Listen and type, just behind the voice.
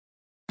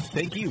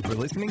Thank you for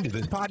listening to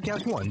this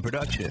Podcast One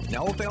production.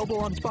 Now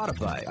available on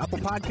Spotify, Apple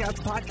Podcasts,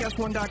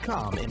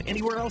 PodcastOne.com, and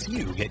anywhere else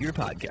you get your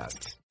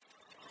podcasts.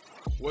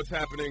 What's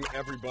happening,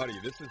 everybody?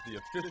 This is the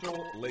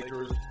official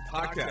Lakers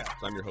podcast.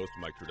 I'm your host,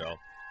 Mike Trudell.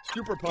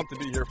 Super pumped to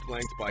be here,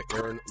 flanked by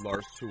Aaron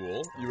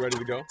Larstool. You ready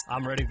to go?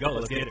 I'm ready to go.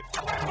 Let's get it.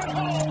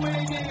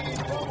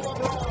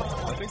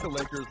 I think the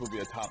Lakers will be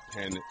a top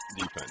 10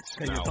 defense.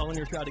 Okay, you're calling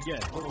your shot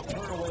again.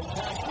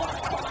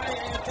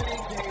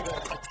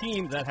 A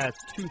team that has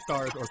two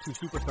stars, or two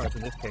superstars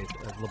in this case,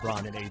 as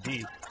LeBron and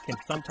AD, can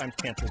sometimes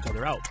cancel each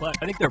other out. But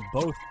I think they're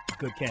both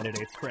good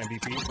candidates for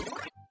MVP.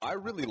 I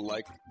really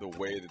like the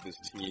way that this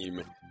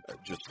team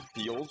just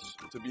feels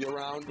to be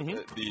around.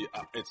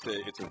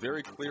 It's a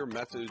very clear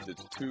message.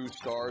 It's two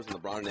stars,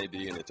 LeBron and AD,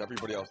 and it's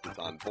everybody else that's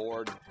on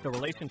board. The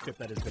relationship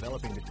that is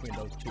developing between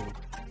those two,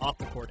 off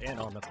the court and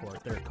on the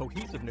court, their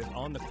cohesiveness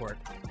on the court,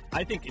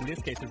 I think in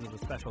this case this is a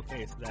special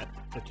case that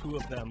the two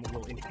of them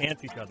will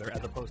enhance each other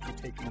as opposed to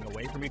taking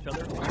away from each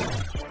other.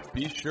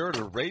 Be sure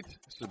to rate,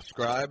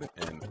 subscribe,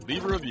 and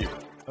leave a review.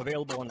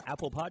 Available on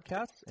Apple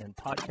Podcasts and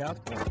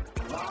Podcast One.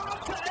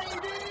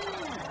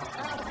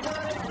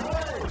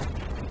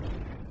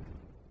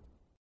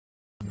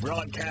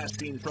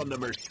 Broadcasting from the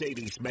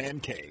Mercedes Man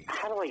Cave.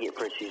 How do I get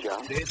Fritzy,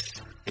 John? This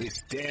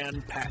is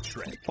Dan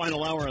Patrick.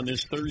 Final hour on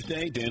this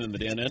Thursday, Dan and the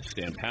Danettes,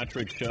 Dan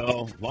Patrick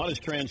Show. A lot has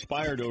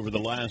transpired over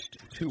the last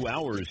 2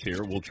 hours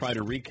here. We'll try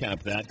to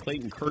recap that.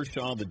 Clayton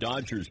Kershaw, the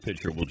Dodgers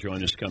pitcher, will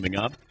join us coming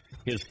up.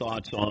 His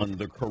thoughts on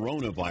the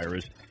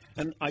coronavirus.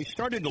 And I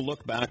started to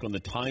look back on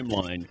the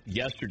timeline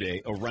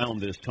yesterday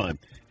around this time.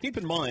 Keep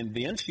in mind,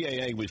 the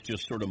NCAA was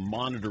just sort of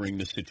monitoring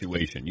the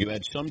situation. You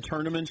had some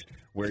tournaments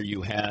where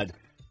you had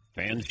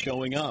fans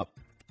showing up,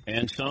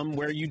 and some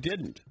where you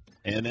didn't.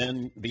 And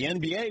then the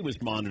NBA was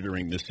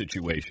monitoring the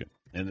situation.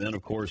 And then,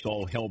 of course,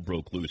 all hell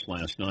broke loose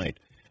last night.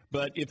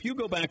 But if you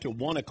go back to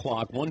 1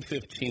 o'clock,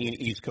 1:15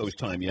 East Coast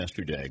time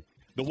yesterday,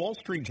 the Wall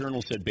Street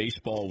Journal said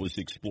baseball was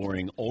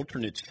exploring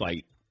alternate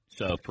sites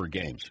for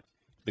games.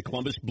 The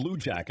Columbus Blue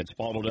Jackets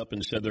followed up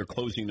and said they're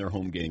closing their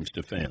home games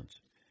to fans.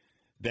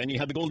 Then you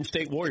had the Golden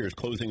State Warriors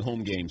closing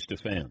home games to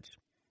fans.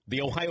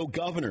 The Ohio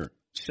governor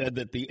said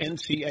that the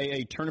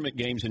NCAA tournament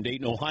games in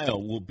Dayton, Ohio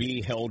will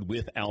be held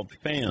without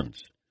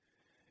fans.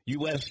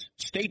 U.S.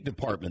 State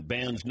Department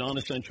bans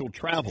non-essential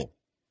travel.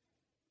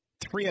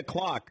 3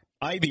 o'clock,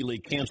 Ivy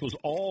League cancels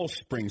all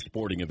spring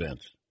sporting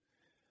events.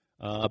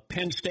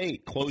 Penn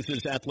State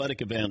closes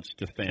athletic events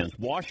to fans.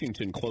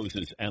 Washington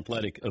closes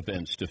athletic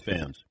events to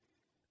fans.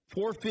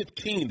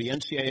 4:15, the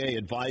NCAA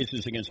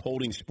advises against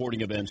holding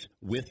sporting events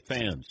with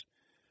fans.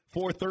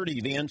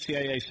 4:30, the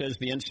NCAA says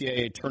the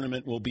NCAA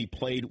tournament will be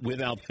played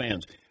without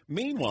fans.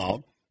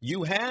 Meanwhile,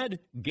 you had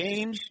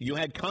games, you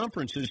had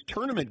conferences,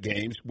 tournament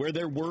games where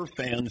there were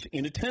fans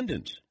in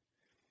attendance.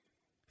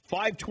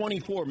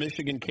 5:24,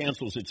 Michigan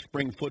cancels its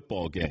spring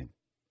football game.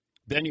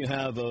 Then you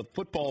have a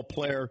football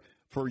player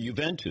for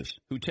Juventus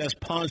who tests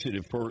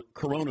positive for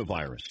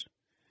coronavirus.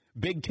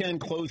 Big Ten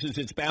closes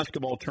its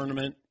basketball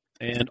tournament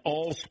and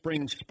all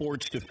spring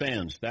sports to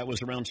fans. That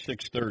was around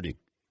 6:30.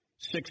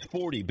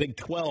 6:40, Big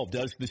 12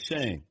 does the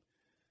same.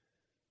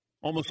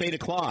 Almost 8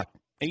 o'clock,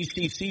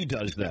 ACC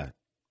does that.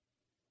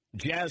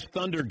 Jazz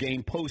Thunder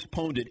game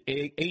postponed at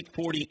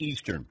 8:40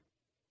 Eastern.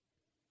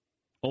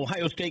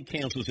 Ohio State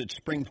cancels its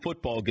spring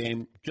football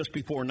game just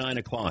before 9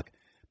 o'clock.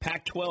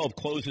 Pac-12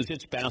 closes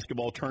its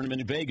basketball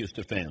tournament in Vegas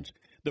to fans.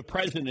 The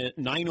president at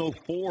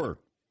 9:04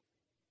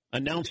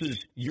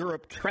 announces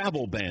Europe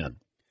travel ban.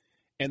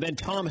 And then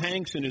Tom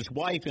Hanks and his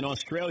wife in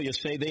Australia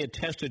say they had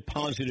tested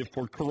positive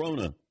for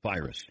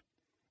coronavirus.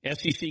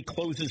 SEC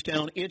closes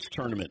down its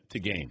tournament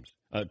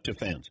to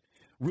fans.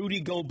 Rudy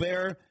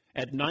Gobert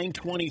at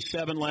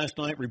 9:27 last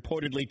night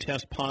reportedly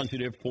test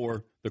positive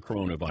for the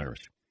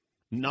coronavirus.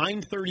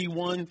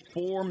 9:31,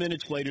 4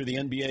 minutes later, the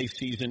NBA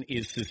season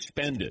is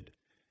suspended.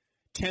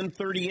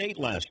 10:38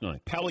 last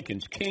night,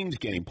 Pelicans-Kings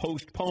game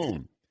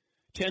postponed.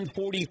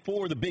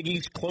 10:44, the Big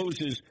East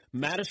closes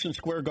Madison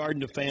Square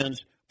Garden to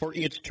fans for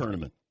its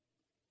tournament.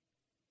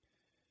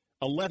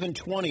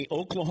 11:20,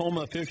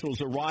 Oklahoma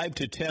officials arrived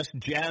to test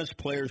Jazz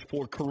players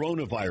for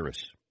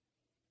coronavirus.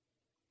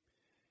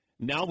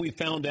 Now we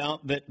found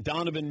out that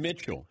Donovan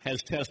Mitchell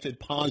has tested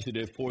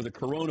positive for the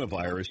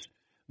coronavirus,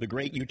 the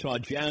great Utah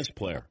Jazz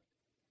player.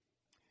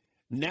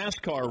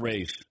 NASCAR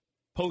race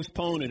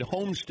postponed at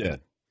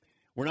Homestead.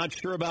 We're not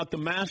sure about the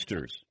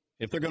Masters,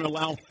 if they're going to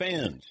allow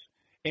fans.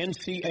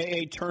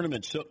 NCAA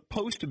tournament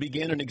supposed to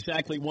begin in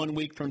exactly 1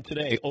 week from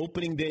today.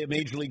 Opening day of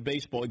Major League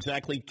Baseball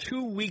exactly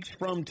 2 weeks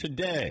from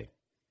today.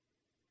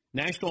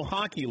 National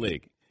Hockey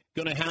League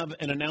going to have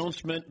an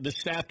announcement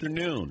this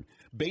afternoon.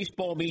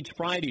 Baseball meets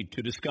Friday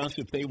to discuss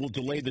if they will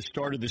delay the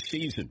start of the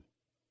season.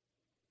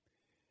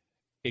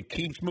 It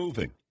keeps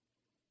moving.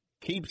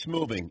 Keeps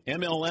moving.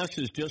 MLS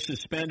has just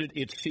suspended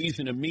its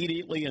season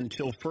immediately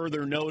until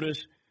further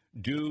notice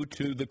due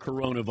to the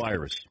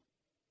coronavirus.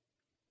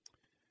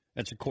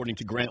 That's according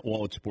to Grant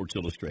Wall at Sports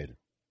Illustrated.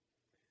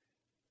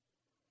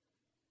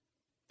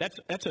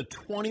 That's a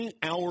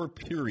 20-hour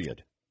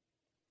period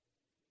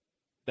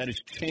that has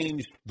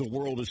changed the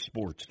world of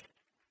sports.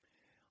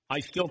 I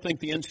still think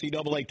the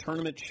NCAA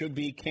tournament should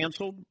be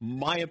canceled.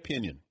 My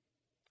opinion.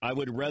 I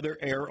would rather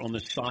err on the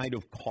side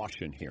of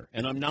caution here.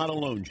 And I'm not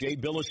alone. Jay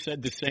Billis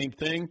said the same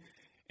thing.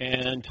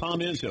 And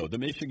Tom Izzo, the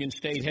Michigan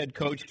State head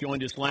coach,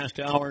 joined us last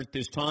hour at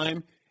this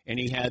time, and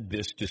he had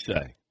this to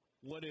say.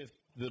 What if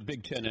the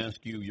Big Ten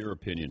asked you your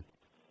opinion?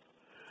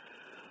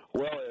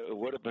 Well, it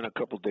would have been a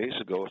couple days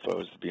ago, if I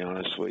was to be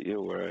honest with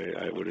you, where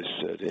I would have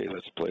said, hey,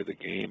 let's play the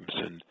games.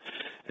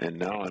 And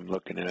now I'm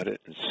looking at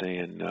it and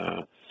saying,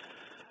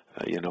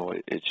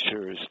 it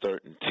sure is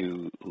starting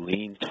to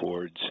lean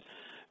towards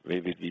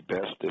maybe it'd be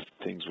best if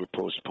things were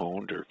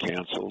postponed or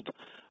canceled.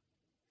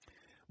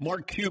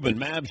 Mark Cuban,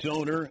 Mavs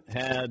owner,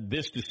 had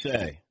this to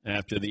say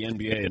after the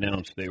NBA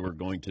announced they were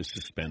going to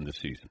suspend the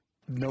season.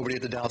 Nobody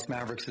at the Dallas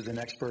Mavericks is an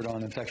expert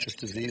on infectious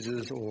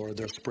diseases or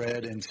their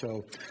spread, and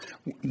so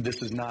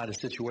this is not a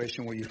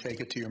situation where you fake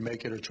it till you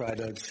make it or try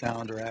to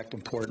sound or act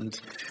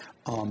important.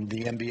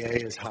 The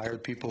NBA has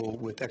hired people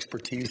with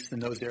expertise in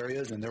those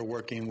areas, and they're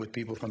working with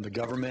people from the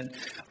government.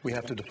 We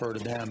have to defer to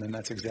them, and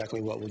that's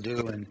exactly what we'll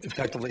do. And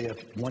effectively,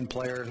 if one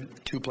player,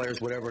 two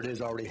players, whatever it is,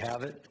 already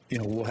have it,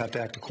 we'll have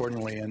to act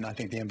accordingly, and I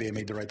think the NBA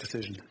made the right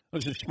decision.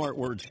 Those are smart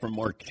words from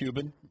Mark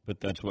Cuban, but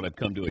that's what I've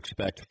come to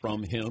expect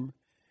from him.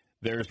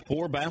 There's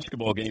 4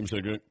 basketball games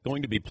that are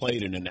going to be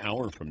played in an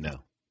hour from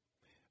now.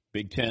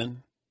 Big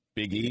Ten,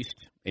 Big East,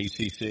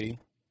 ACC.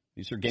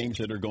 These are games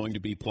that are going to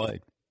be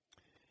played.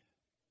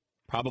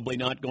 Probably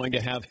not going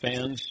to have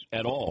fans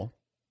at all.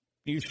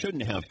 You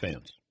shouldn't have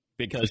fans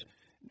because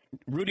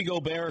Rudy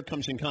Gobert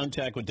comes in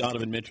contact with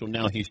Donovan Mitchell.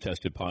 Now he's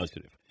tested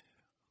positive.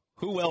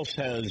 Who else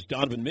has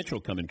Donovan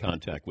Mitchell come in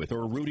contact with,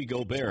 or Rudy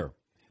Gobert?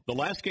 The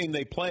last game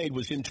they played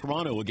was in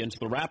Toronto against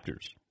the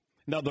Raptors.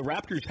 Now, the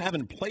Raptors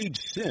haven't played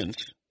since,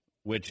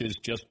 which is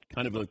just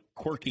kind of a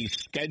quirky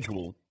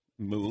schedule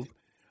move.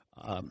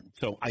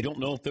 So I don't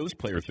know if those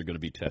players are going to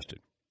be tested.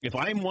 If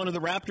I'm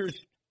the Raptors,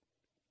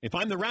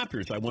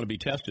 I want to be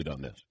tested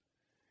on this.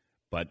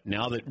 But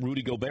now that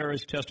Rudy Gobert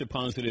has tested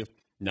positive,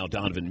 now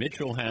Donovan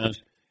Mitchell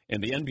has,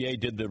 and the NBA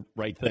did the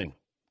right thing.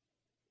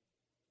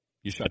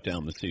 You shut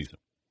down the season.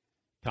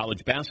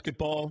 College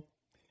basketball,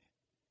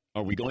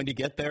 are we going to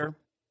get there?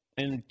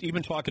 And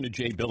even talking to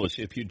Jay Billis,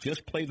 if you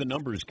just play the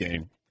numbers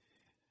game,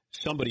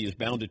 somebody is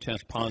bound to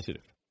test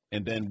positive.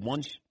 And then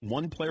once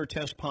one player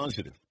tests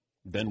positive,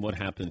 then what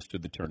happens to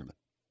the tournament?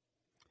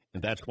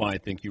 And that's why I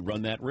think you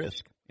run that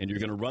risk. And you're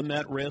going to run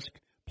that risk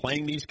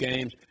playing these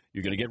games.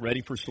 You're going to get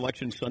ready for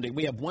Selection Sunday.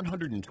 We have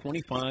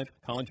 125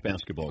 college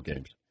basketball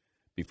games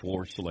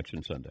before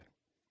Selection Sunday.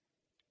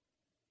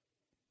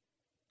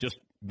 Just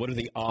what are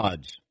the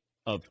odds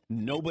of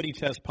nobody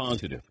test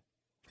positive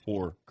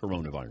for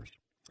coronavirus?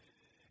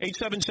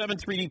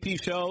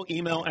 877-3DP Show,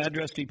 email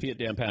address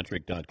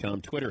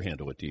dp@danpatrick.com, Twitter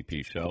handle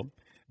 @DP Show.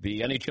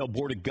 The NHL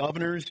Board of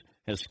Governors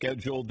has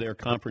scheduled their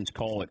conference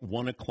call at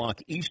 1 o'clock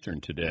Eastern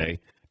today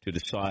to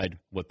decide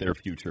what their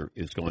future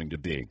is going to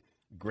be.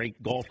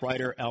 Great golf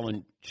writer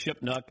Alan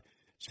Shipnuck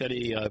said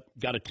he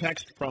got a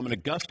text from an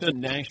Augusta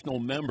National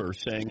member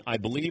saying, I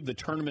believe the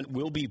tournament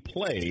will be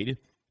played.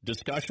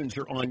 Discussions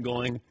are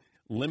ongoing.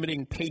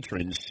 Limiting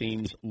patrons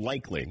seems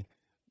likely.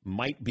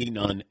 Might be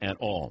none at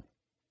all.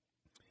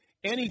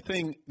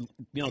 Anything,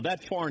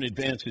 that far in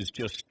advance is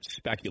just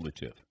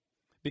speculative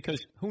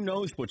because who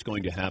knows what's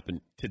going to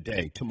happen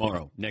today,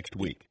 tomorrow, next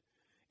week.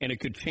 And it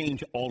could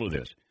change all of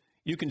this.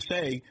 You can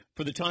say,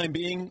 for the time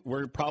being,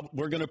 we're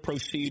going to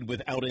proceed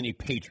without any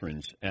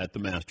patrons at the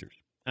Masters.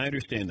 I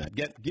understand that.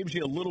 Gives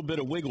you a little bit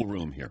of wiggle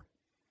room here.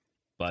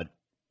 But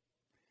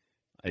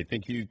I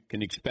think you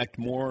can expect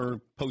more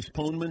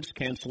postponements,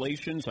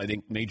 cancellations. I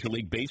think Major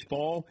League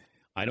Baseball,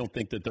 I don't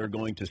think that they're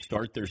going to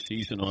start their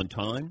season on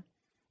time.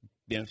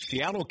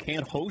 Seattle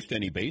can't host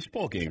any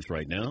baseball games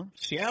right now.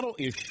 Seattle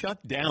is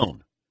shut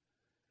down.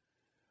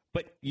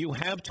 But you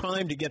have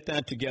time to get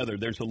that together.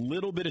 There's a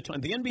little bit of time.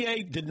 The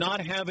NBA did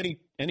not have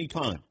any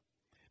time.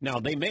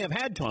 Now, they may have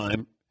had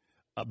time,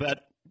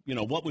 but,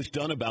 what was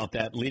done about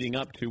that leading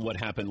up to what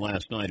happened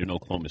last night in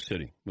Oklahoma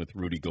City with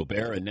Rudy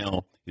Gobert and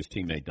now his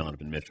teammate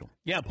Donovan Mitchell.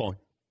 Yeah, Paul.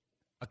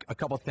 A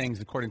couple of things.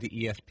 According to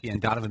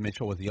ESPN, Donovan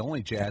Mitchell was the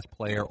only Jazz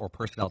player or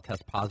personnel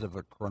test positive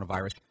for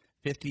coronavirus.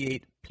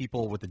 58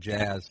 people with the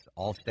Jazz,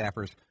 all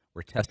staffers,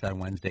 were tested on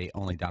Wednesday.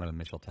 Only Donovan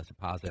Mitchell tested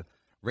positive.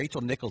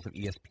 Rachel Nichols of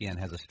ESPN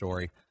has a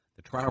story.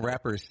 The Toronto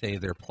Raptors say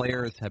their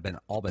players have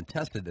all been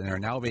tested and are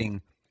now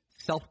being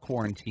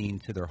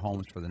self-quarantined to their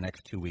homes for the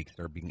next 2 weeks.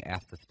 They're being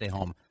asked to stay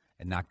home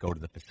and not go to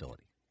the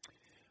facility.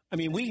 I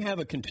mean, we have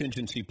a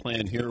contingency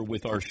plan here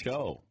with our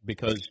show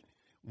because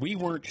we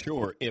weren't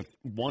sure if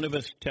one of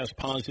us tests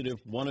positive,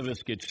 one of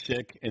us gets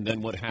sick, and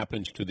then what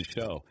happens to the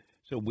show.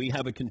 So we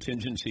have a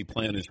contingency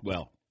plan as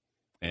well.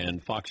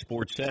 And Fox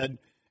Sports said,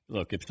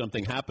 look, if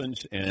something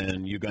happens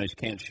and you guys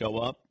can't show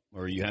up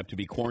or you have to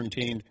be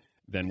quarantined,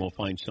 then we'll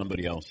find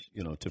somebody else,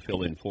 to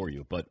fill in for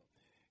you. But,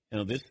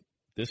 this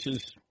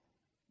is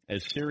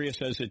as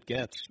serious as it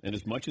gets. And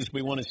as much as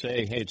we want to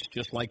say, hey, it's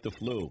just like the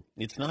flu,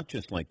 it's not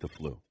just like the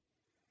flu.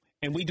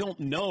 And we don't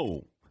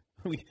know.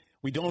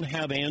 We don't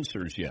have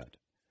answers yet.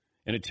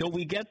 And until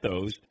we get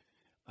those,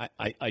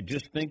 I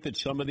just think that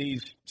some of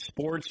these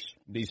sports,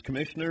 these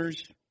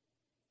commissioners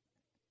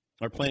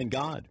are playing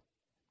God,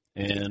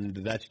 and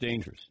that's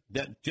dangerous.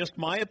 That's just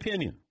my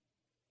opinion.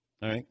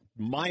 All right,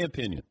 my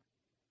opinion.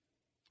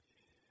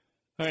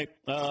 All right,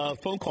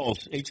 phone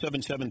calls,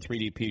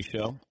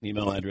 877-3DP-SHOW.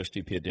 Email address,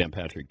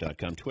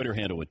 dp@danpatrick.com. Twitter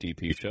handle at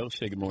DP-SHOW.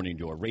 Say good morning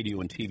to our radio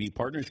and TV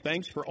partners.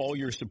 Thanks for all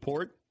your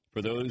support.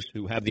 For those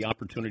who have the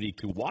opportunity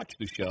to watch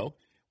the show,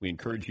 we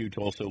encourage you to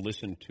also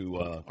listen to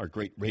our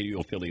great radio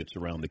affiliates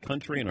around the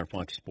country and our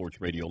Fox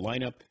Sports Radio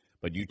lineup,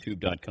 but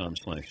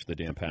youtube.com/The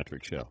Dan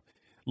Patrick Show.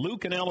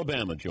 Luke in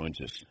Alabama joins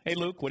us. Hey,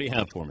 Luke, what do you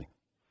have for me?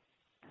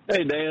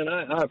 Hey, Dan,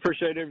 I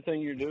appreciate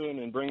everything you're doing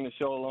and bringing the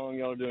show along.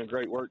 Y'all are doing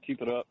great work.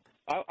 Keep it up.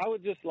 I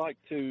would just like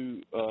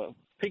to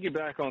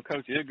piggyback on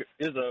Coach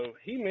Izzo.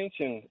 He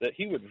mentioned that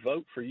he would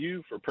vote for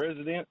you for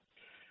president.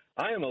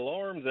 I am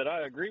alarmed that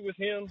I agree with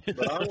him,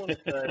 but I want to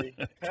say,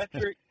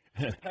 Patrick,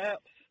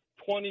 Paps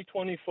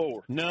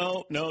 2024.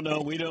 No,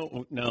 we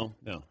don't. No.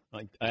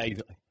 I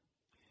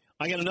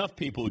got enough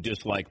people who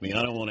dislike me.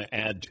 I don't want to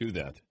add to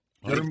that.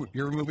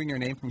 You're removing your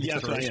name from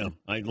consideration? Yes, I am.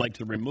 I'd like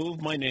to remove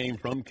my name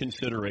from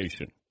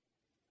consideration.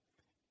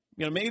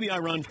 Maybe I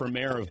run for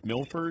mayor of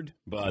Milford,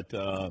 but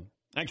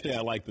actually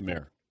I like the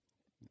mayor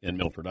in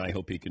Milford. I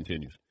hope he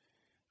continues.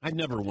 I'd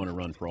never want to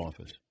run for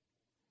office.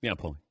 Yeah,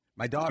 Paul.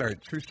 My daughter,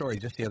 true story,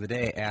 just the other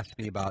day asked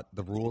me about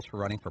the rules for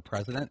running for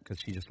president because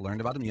she just learned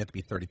about them. You have to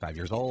be 35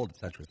 years old, et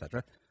cetera, et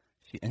cetera.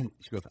 She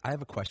goes, I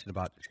have a question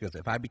about, she goes,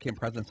 if I became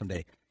president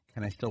someday,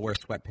 can I still wear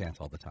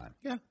sweatpants all the time?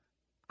 Yeah.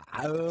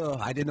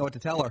 I didn't know what to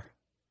tell her.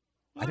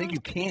 I think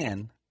you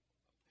can.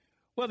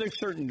 Well, there's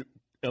certain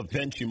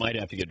events you might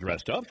have to get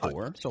dressed up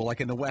for. So like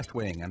in the West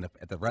Wing and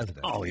at the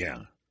residence. Oh,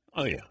 yeah.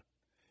 I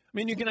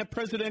mean, you can have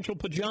presidential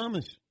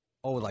pajamas.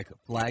 Oh, with like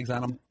flags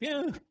on them?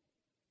 Yeah.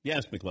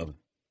 Yes, McLovin.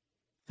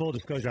 Full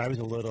disclosure, I was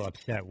a little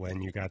upset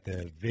when you got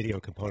the video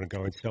component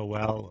going so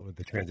well with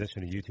the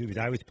transition to YouTube because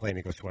I was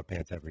planning to go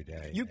sweatpants every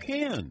day. You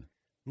can.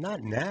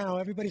 Not now.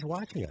 Everybody's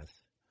watching us.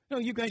 No,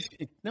 you guys,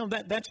 no,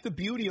 that's the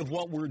beauty of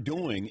what we're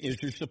doing is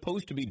you're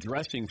supposed to be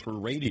dressing for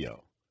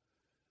radio.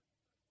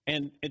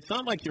 And it's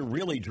not like you're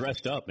really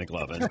dressed up,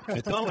 McLovin.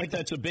 It's not like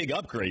that's a big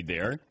upgrade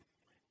there.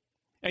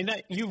 And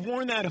that you've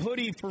worn that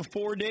hoodie for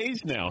 4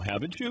 days now,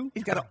 haven't you?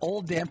 He's got an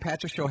old Dan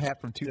Patrick Show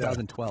hat from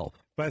 2012.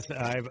 Plus,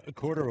 I have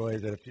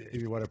corduroys. If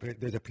you want to,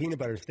 there's a peanut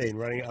butter stain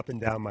running up and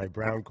down my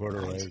brown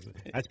corduroys.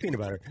 That's peanut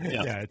butter.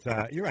 Yeah, it's.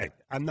 You're right.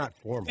 I'm not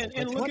formal.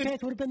 And look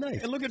sweatpants would have been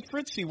nice. And look at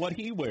Fritzy, what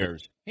he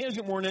wears. He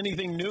hasn't worn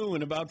anything new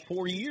in about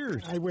 4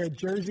 years. I wear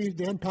jerseys,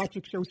 Dan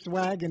Patrick Show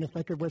swag, and if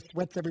I could wear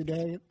sweats every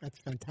day, that's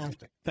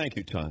fantastic. Thank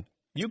you, Todd.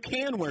 You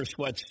can wear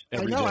sweats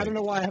every day. I don't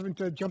know why I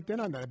haven't jumped in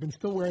on that. I've been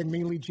still wearing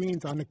mainly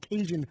jeans. On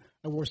occasion,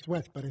 I wore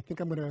sweats, but I think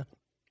I'm gonna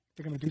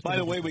do something. By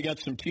the way, we got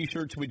some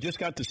T-shirts. We just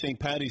got the St.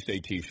 Patty's Day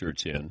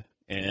T-shirts in.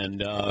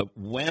 And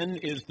when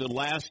is the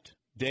last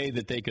day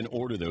that they can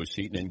order those,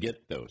 Seton, and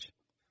get those?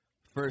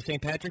 For St.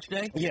 Patrick's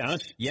Day? Yes.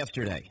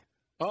 Yesterday.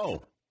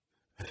 Oh.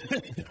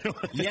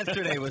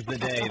 Yesterday was the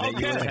day that you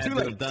would have had to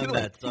have done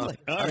that.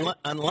 So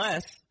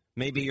unless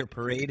maybe your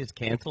parade is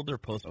canceled or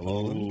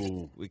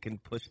postponed, we can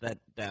push that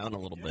down a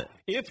little bit.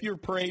 If your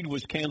parade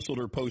was canceled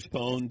or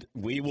postponed,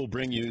 we will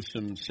bring you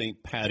some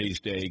St.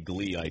 Patty's Day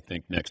glee, I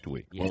think, next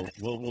week. Yes.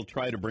 We'll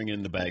try to bring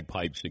in the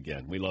bagpipes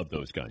again. We love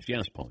those guys.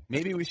 Yes, Paul.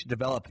 Maybe we should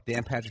develop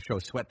Dan Patrick Show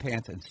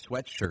sweatpants and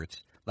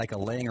sweatshirts, like a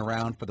laying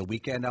around for the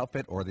weekend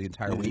outfit or the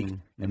entire week,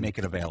 and make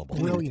it available.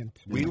 Brilliant.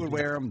 We would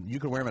wear them. You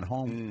could wear them at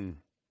home.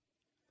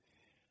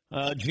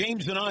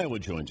 James in Iowa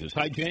joins us.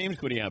 Hi,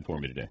 James. What do you have for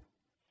me today?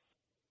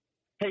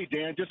 Hey,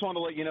 Dan, just wanted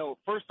to let you know,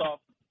 first off,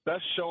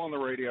 best show on the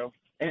radio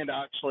and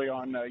actually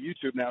on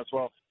YouTube now as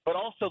well, but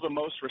also the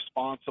most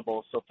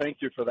responsible, so thank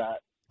you for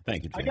that.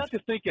 Thank you, James. I got to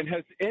thinking,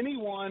 has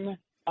anyone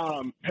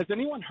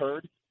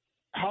heard,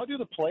 how do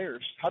the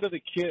players, how do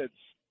the kids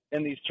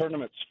in these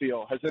tournaments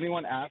feel? Has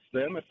anyone asked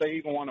them if they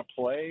even want to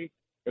play,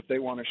 if they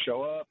want to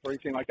show up or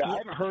anything like that? I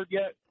haven't heard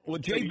yet. Well,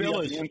 Jay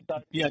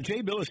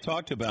Billis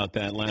talked about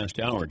that last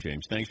hour,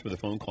 James. Thanks for the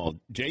phone call.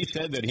 Jay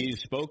said that he's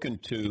spoken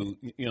to,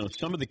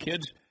 some of the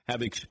kids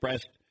have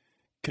expressed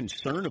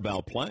concern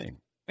about playing.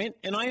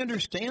 And I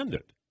understand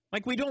it.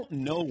 Like, we don't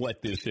know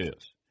what this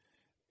is.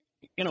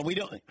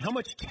 How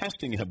much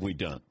testing have we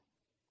done?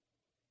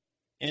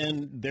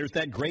 And there's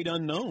that great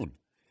unknown.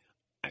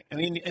 I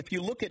mean, if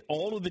you look at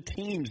all of the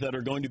teams that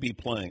are going to be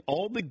playing,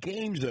 all the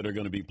games that are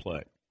going to be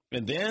played,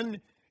 and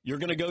then you're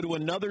going to go to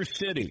another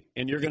city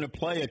and you're going to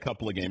play a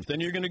couple of games. Then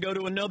you're going to go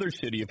to another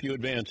city if you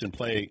advance and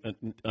play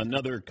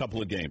another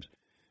couple of games.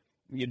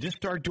 You just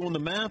start doing the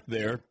math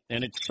there,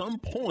 and at some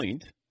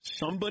point,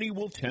 somebody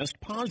will test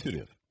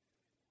positive.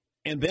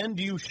 And then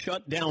do you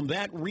shut down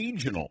that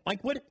regional?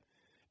 Like what?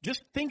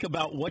 Just think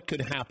about what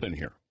could happen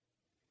here.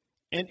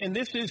 And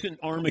this isn't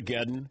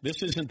Armageddon.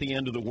 This isn't the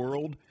end of the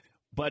world.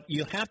 But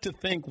you have to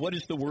think, what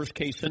is the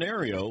worst-case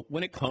scenario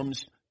when it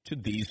comes to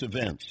these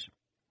events?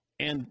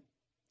 And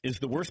is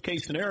the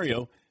worst-case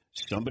scenario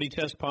somebody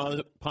tests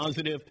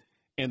positive,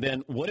 and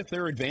then what if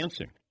they're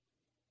advancing?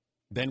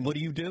 then what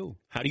do?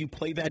 How do you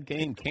play that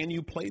game? Can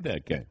you play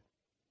that game?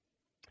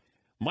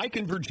 Mike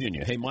in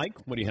Virginia. Hey, Mike,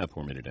 what do you have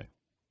for me today?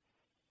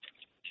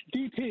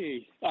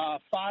 DP,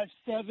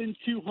 5'7",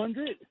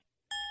 200.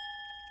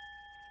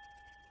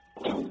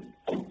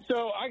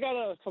 So I got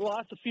a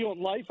philosophy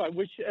on life. I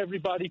wish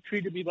everybody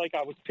treated me like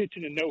I was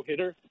pitching a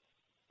no-hitter.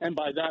 And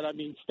by that, I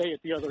mean stay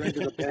at the other end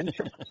of the bench.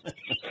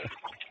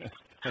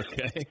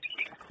 Okay.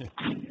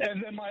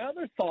 And then my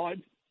other thought,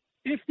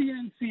 if the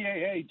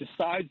NCAA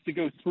decides to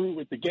go through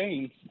with the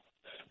games,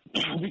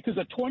 because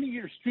a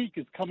 20-year streak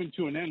is coming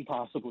to an end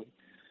possibly,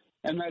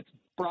 and that's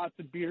brats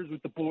and beers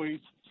with the boys,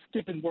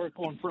 skipping work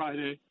on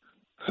Friday,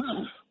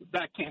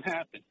 that can't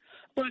happen.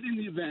 But in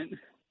the event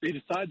they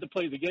decide to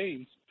play the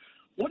games,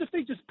 what if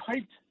they just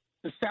piped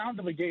the sound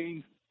of a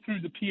game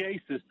through the PA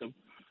system?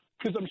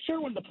 Because I'm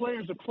sure when the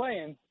players are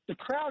playing, the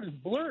crowd is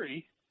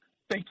blurry.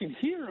 They can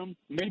hear them,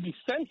 maybe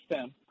sense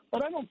them,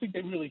 but I don't think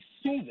they really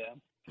see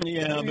them.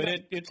 Yeah,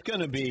 but it's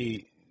going to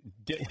be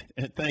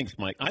 – thanks,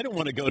 Mike. I don't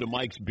want to go to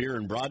Mike's beer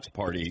and brats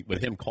party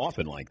with him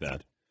coughing like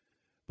that.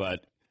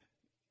 But,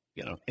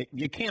 you know,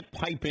 you can't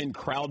pipe in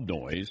crowd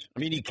noise. I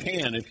mean, you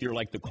can if you're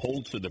like the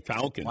Colts or the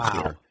Falcons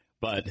here.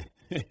 But,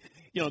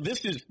 you know,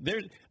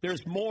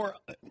 there's more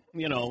 –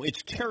 you know,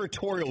 it's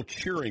territorial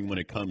cheering when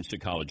it comes to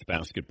college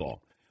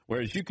basketball.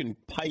 Whereas you can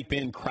pipe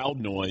in crowd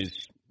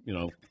noise, you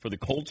know, for the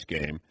Colts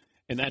game,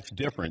 and that's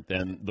different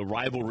than the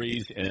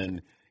rivalries.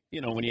 And,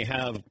 you know, when you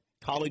have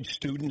college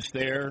students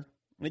there,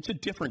 it's a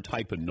different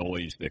type of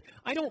noise there.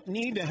 I don't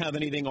need to have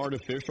anything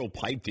artificial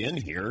piped in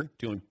here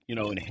to, you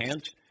know,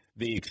 enhance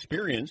the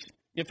experience.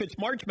 If it's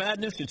March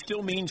Madness, it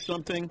still means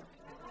something.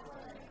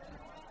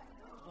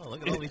 Oh,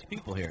 look at all these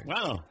people here.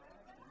 Wow.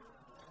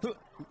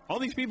 All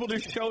these people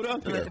just showed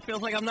up here. It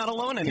feels like I'm not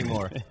alone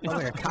anymore.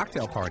 Like a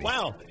cocktail party.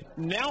 Wow.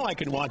 Now I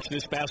can watch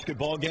this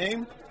basketball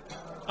game.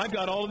 I've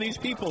got all of these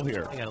people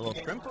here. You got a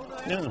little shrimp over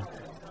there?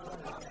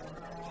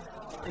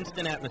 Yeah.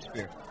 Instant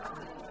atmosphere.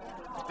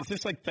 Is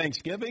this like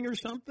Thanksgiving or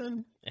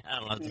something? I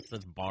don't know. It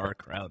says bar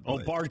crowd. Oh,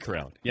 bar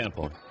crowd. Yeah,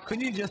 boy.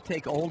 Couldn't you just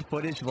take old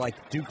footage of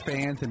like Duke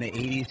fans in the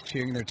 80s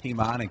cheering their team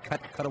on and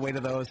cut away to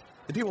those?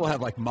 The people will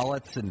have like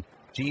mullets and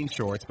jean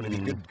shorts, but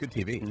it'd be good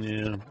TV.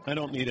 Yeah, I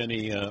don't need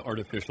any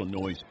artificial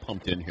noise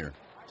pumped in here.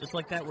 Just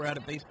like that, we're at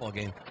a baseball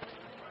game.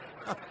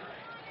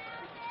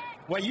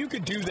 Well, you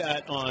could do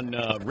that on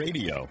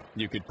radio.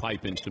 You could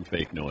pipe in some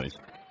fake noise.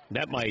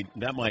 That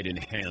might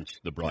enhance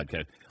the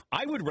broadcast.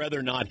 I would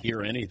rather not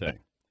hear anything,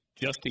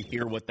 just to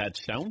hear what that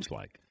sounds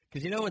like.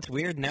 Because you know what's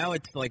weird? Now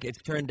it's like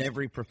it's turned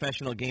every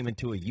professional game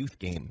into a youth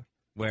game,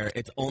 where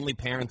it's only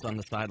parents on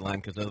the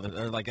sideline because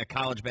or like a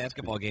college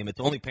basketball game. It's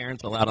only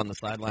parents allowed on the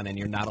sideline, and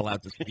you're not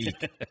allowed to speak,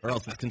 or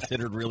else it's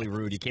considered really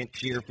rude. You can't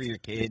cheer for your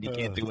kid. You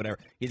can't do whatever.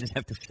 You just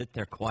have to sit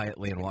there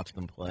quietly and watch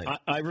them play.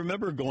 I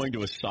remember going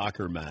to a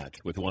soccer match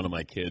with one of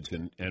my kids,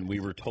 and we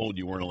were told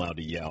you weren't allowed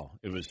to yell.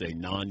 It was a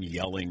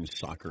non-yelling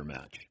soccer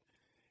match.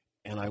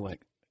 And I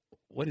went,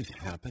 what has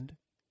happened?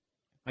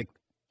 Like,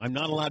 I'm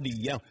not allowed to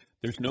yell.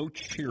 There's no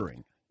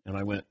cheering. And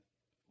I went,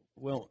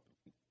 well,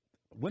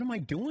 what am I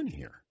doing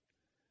here?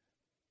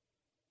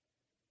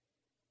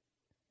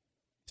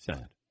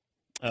 Sad.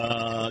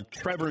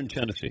 Trevor in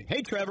Tennessee.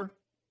 Hey, Trevor.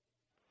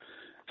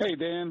 Hey,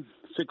 Dan.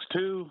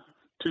 6'2",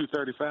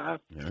 235.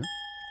 Yeah.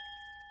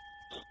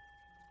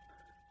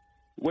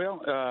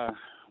 Well,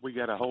 we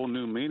got a whole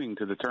new meaning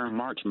to the term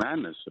March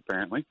Madness,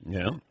 apparently.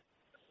 Yeah.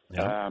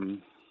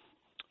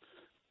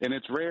 And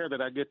it's rare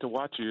that I get to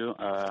watch you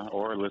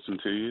or listen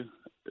to you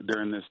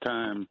during this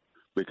time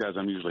because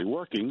I'm usually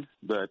working.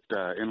 But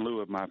in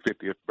lieu of my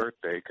 50th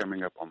birthday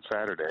coming up on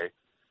Saturday,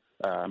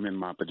 I'm in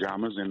my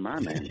pajamas in my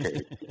man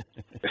cave.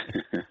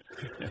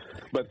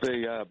 But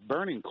the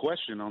burning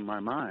question on my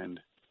mind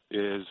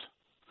is,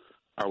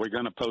 are we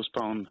going to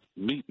postpone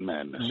Meat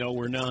Madness? No,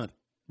 we're not.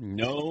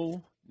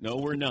 No,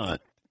 we're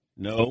not.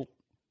 No,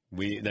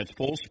 that's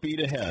full speed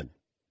ahead.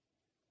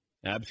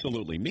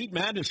 Absolutely. Meat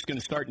Madness is going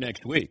to start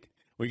next week.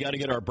 We got to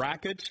get our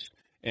brackets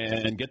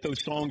and get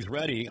those songs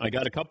ready. I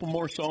got a couple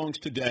more songs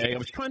today. I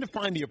was trying to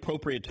find the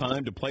appropriate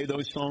time to play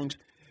those songs,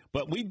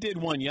 but we did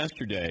one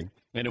yesterday,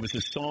 and it was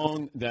a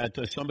song that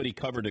somebody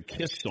covered, a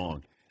Kiss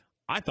song.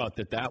 I thought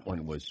that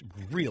one was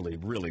really,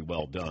 really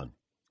well done.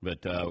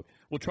 But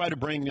we'll try to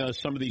bring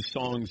some of these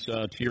songs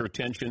to your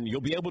attention.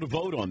 You'll be able to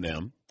vote on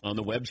them on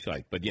the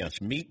website. But,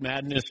 yes, Meat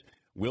Madness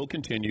will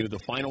continue. The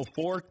Final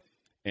Four,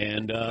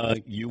 and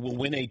you will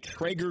win a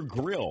Traeger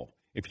grill.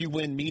 If you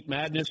win Meat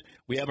Madness,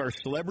 we have our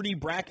Celebrity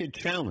Bracket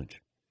Challenge.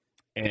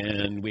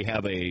 And we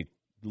have a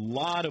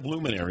lot of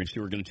luminaries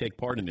who are going to take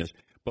part in this.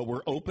 But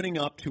we're opening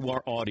up to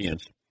our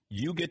audience.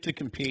 You get to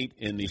compete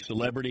in the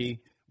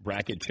Celebrity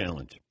Bracket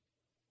Challenge.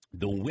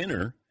 The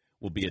winner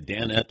will be a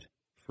Danette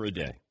for a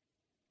day.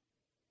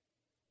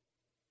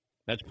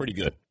 That's pretty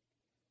good.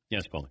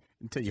 Yes, Paul.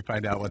 Until you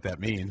find out what that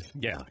means.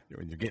 Yeah.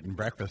 When you're getting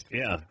breakfast.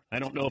 Yeah. I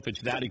don't know if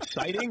it's that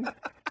exciting,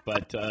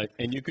 but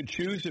and you could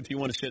choose if you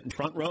want to sit in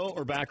front row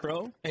or back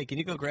row. Hey, can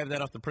you go grab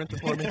that off the printer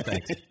for me?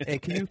 Thanks. Hey,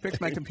 can you fix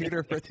my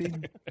computer, Fritzy?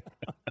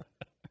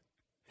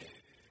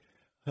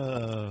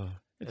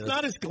 It's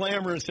not as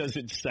glamorous as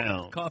it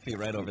sounds. Coffee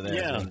right over there.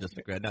 Yeah.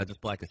 No,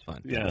 just black is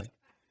fine. Yeah.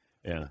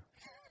 Yeah.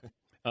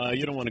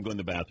 You don't want to go in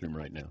the bathroom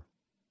right now.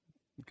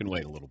 You can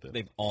wait a little bit.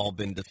 They've all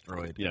been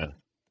destroyed. Yeah.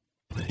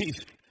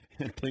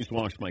 Please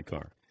wash my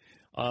car.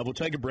 We'll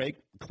take a break.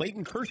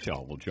 Clayton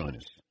Kershaw will join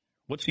us.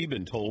 What's he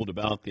been told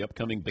about the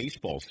upcoming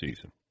baseball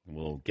season?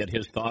 We'll get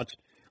his thoughts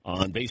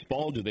on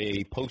baseball. Do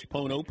they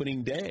postpone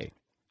opening day?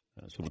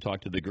 So we'll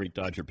talk to the great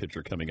Dodger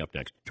pitcher coming up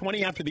next.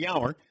 20 after the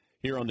hour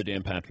here on the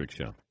Dan Patrick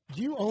Show.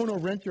 Do you own or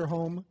rent your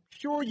home?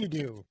 Sure you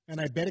do, and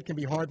I bet it can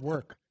be hard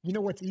work. You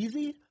know what's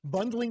easy?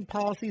 Bundling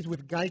policies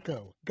with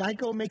Geico.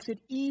 Geico makes it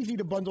easy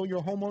to bundle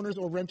your homeowner's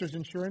or renter's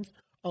insurance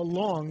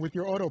along with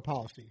your auto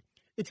policy.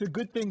 It's a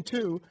good thing,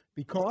 too,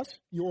 because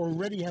you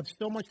already have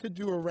so much to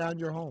do around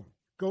your home.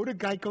 Go to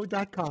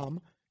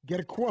geico.com, get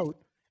a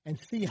quote, and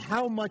see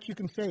how much you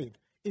can save.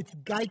 It's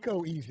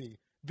Geico easy.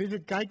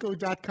 Visit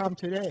geico.com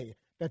today.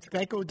 That's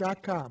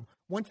geico.com.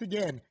 Once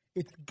again,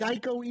 it's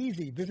Geico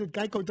easy. Visit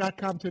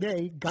geico.com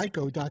today,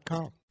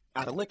 geico.com.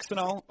 At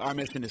Elixinol, our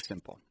mission is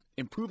simple.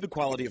 Improve the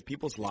quality of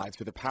people's lives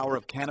through the power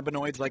of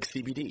cannabinoids like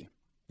CBD.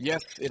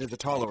 Yes, it is a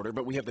tall order,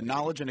 but we have the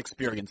knowledge and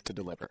experience to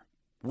deliver.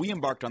 We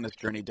embarked on this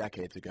journey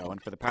decades ago,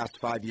 and for the past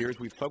 5 years,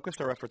 we've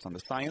focused our efforts on the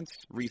science,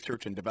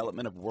 research, and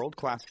development of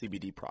world-class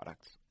CBD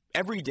products.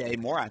 Every day,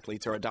 more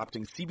athletes are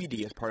adopting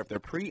CBD as part of their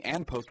pre-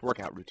 and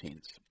post-workout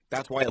routines.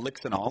 That's why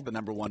Elixinol, the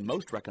 #1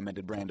 most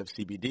recommended brand of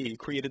CBD,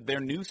 created their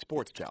new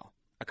sports gel,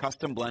 a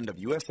custom blend of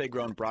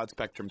USA-grown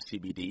broad-spectrum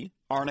CBD,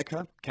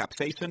 arnica,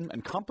 capsaicin,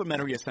 and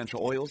complementary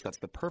essential oils that's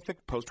the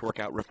perfect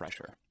post-workout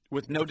refresher.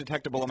 With no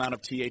detectable amount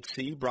of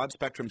THC,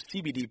 broad-spectrum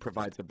CBD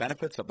provides the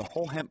benefits of the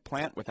whole hemp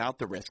plant without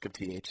the risk of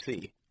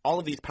THC. All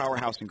of these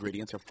powerhouse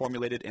ingredients are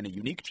formulated in a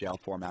unique gel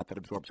format that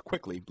absorbs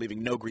quickly,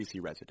 leaving no greasy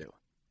residue.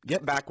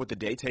 Get back what the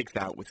day takes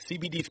out with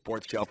CBD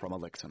Sports Gel from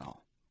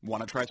Elixinol.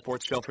 Want to try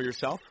Sports Gel for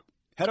yourself?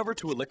 Head over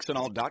to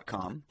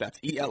elixinol.com, that's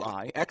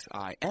ELIXINOL.com,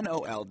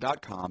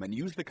 and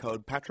use the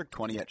code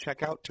Patrick20 at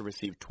checkout to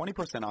receive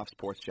 20% off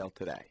Sports Gel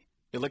today.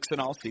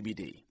 Elixinol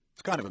CBD.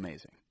 It's kind of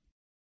amazing.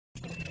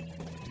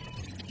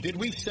 Did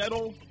we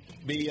settle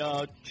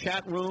the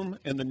chat room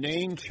and the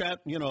name chat?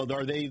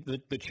 Are they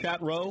the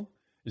chat row?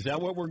 Is that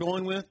what we're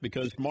going with?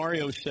 Because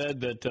Mario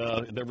said that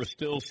there was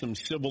still some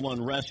civil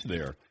unrest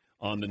there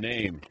on the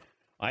name.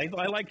 I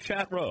like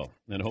chat row,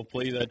 and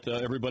hopefully that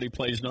everybody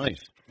plays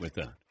nice with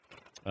that.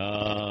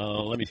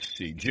 Let me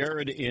see.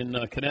 Jared in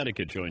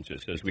Connecticut joins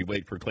us as we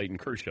wait for Clayton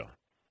Kershaw.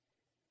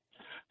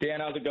 Dan,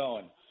 how's it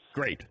going?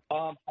 Great.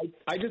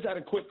 I just had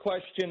a quick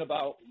question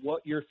about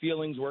what your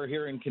feelings were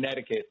here in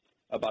Connecticut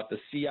about the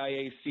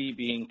CIAC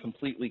being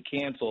completely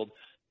canceled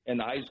and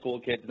the high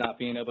school kids not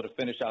being able to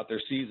finish out their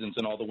seasons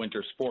in all the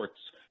winter sports,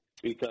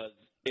 because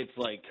it's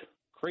like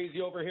crazy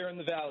over here in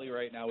the Valley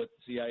right now with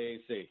the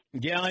CIAC.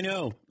 Yeah, I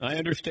know. I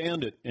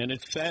understand it, and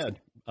it's sad.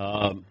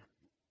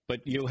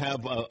 But you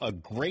have a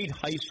great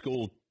high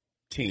school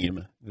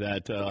team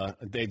that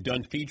they've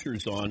done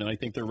features on, and I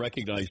think they're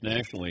recognized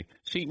nationally.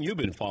 Seton, you've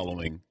been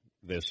following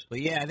this. Well,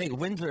 yeah, I think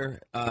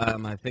Windsor,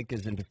 I think,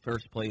 is in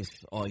first place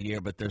all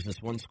year, but there's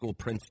this one school,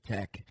 Prince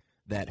Tech,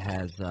 that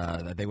has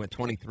they went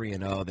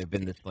 23-0. They've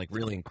been this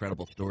really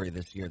incredible story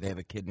this year. They have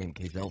a kid named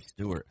Kazel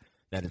Stewart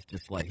that is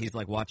just he's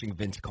like watching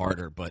Vince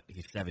Carter, but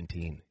he's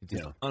 17. He's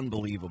just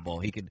unbelievable.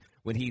 He's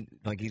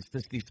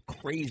just these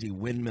crazy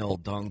windmill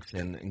dunks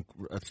and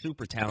a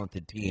super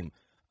talented team.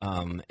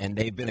 And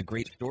they've been a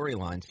great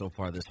storyline so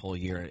far this whole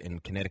year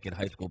in Connecticut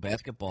high school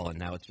basketball, and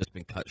now it's just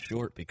been cut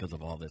short because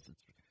of all this.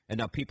 And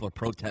now people are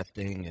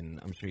protesting, and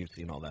I'm sure you've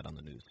seen all that on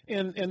the news.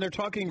 And they're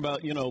talking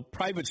about,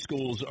 private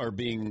schools are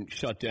being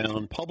shut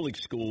down, public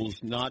schools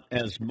not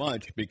as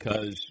much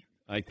because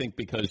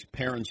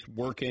parents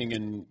working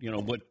and,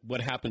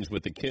 what happens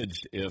with the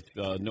kids if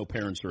no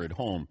parents are at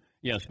home.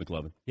 Yes,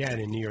 McLovin. Yeah,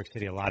 and in New York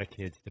City, a lot of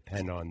kids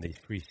depend on these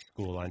free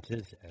school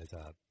lunches as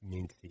a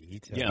means to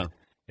eat. So yeah.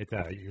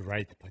 You're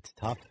right. It's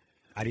tough.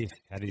 How do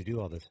you do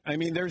all this? I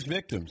mean, there's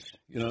victims.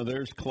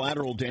 There's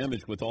collateral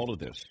damage with all of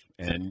this.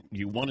 And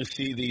you want to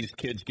see these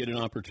kids get an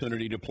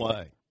opportunity to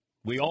play.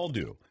 We all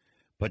do.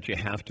 But you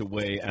have to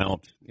weigh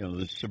out,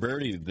 the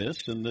severity of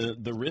this and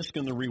the risk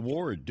and the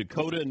reward.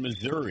 Dakota and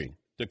Missouri.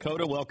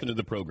 Dakota, welcome to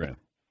the program.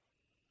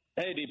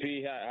 Hey,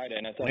 DP. Hi,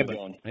 Dennis. How's Hey, it bud.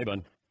 going? Hey,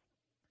 bud.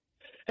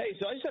 Hey,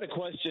 so I just had a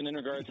question in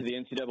regard to the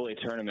NCAA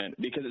tournament,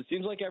 because it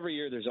seems like every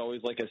year there's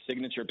always a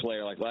signature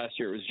player. Like last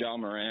year it was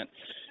John Morant.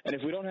 And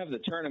if we don't have the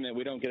tournament,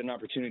 we don't get an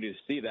opportunity to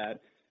see that.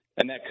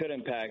 And that could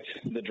impact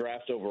the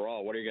draft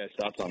overall. What are your guys'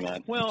 thoughts on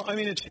that? Well, I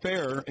mean, it's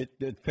fair.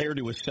 It's fair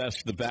to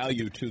assess the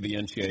value to the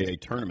NCAA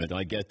tournament.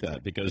 I get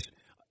that because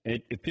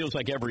it feels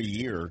like every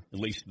year, at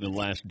least in the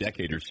last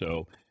decade or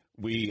so,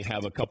 we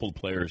have a couple of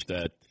players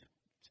that,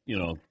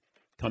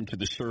 come to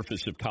the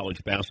surface of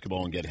college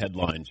basketball and get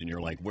headlines, and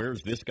you're like,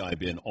 where's this guy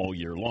been all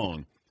year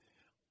long?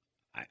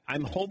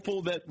 I'm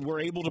hopeful that we're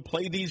able to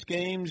play these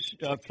games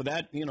for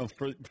that,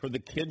 for the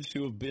kids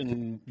who have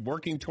been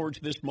working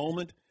towards this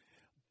moment,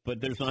 but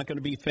there's not going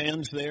to be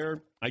fans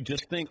there. I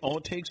just think all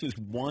it takes is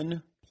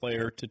one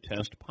player to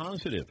test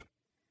positive.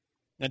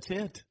 That's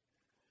it.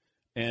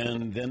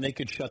 and then they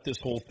could shut this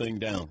whole thing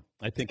down.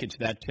 I think it's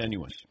that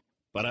tenuous.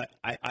 But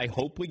I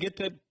hope we get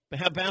to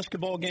have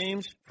basketball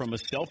games from a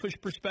selfish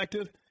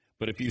perspective.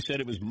 But if you said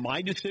it was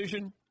my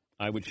decision,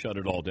 I would shut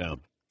it all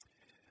down.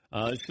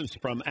 This is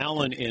from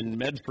Alan in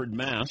Medford,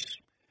 Mass.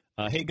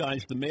 Hey,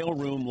 guys, the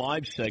mailroom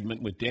live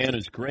segment with Dan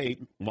is great.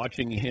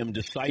 Watching him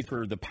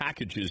decipher the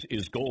packages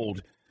is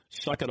gold.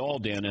 Suck it all,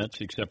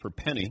 Danettes, except for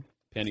Penny.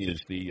 Penny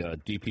is the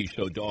DP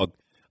show dog.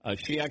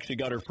 She actually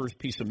got her first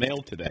piece of mail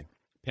today.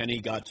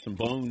 Penny got some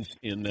bones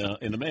in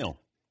the mail.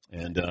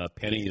 And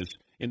Penny is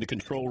in the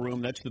control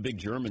room. That's the big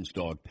German's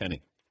dog,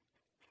 Penny.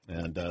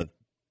 And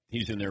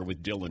he's in there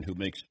with Dylan, who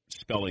makes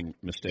spelling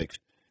mistakes.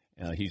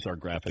 He's our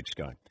graphics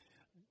guy.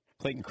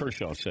 Clayton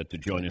Kershaw set to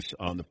join us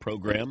on the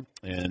program,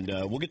 and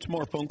we'll get some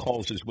more phone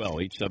calls as well,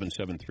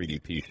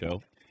 877-3DP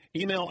Show.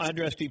 Email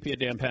address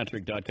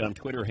dp@danpatrick.com,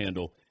 Twitter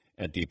handle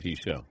 @DP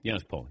Show.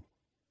 Yes, Paul.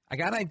 I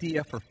got an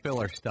idea for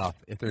filler stuff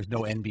if there's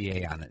no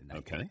NBA on it.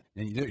 Okay.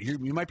 And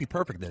you might be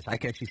perfect at this. I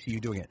can actually see you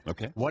doing it.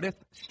 Okay. What if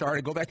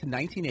go back to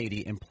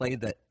 1980 and play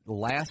the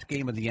last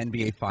game of the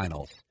NBA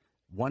Finals,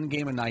 one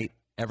game a night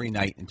every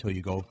night until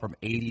you go from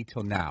 80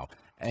 till now?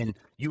 And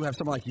you have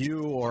someone like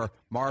you or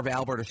Marv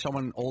Albert or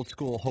someone old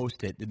school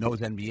host it that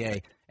knows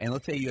NBA. And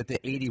let's say you at the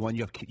 81,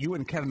 you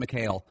and Kevin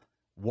McHale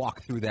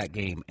walk through that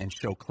game and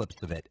show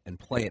clips of it and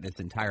play it in its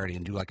entirety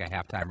and do like a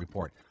halftime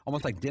report.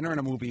 Almost like dinner and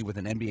a movie with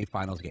an NBA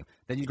Finals game.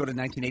 Then you go to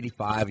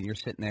 1985 and you're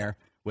sitting there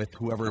with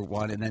whoever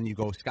won. And then you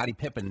go Scottie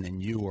Pippen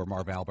and you or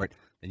Marv Albert.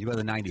 Then you go to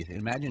the 90s. And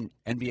imagine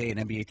NBA and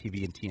NBA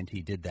TV and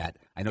TNT did that.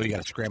 I know you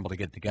got to scramble to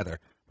get it together,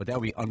 but that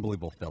would be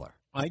unbelievable filler.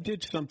 I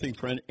did something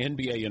for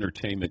NBA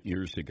Entertainment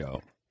years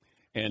ago,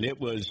 and it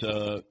was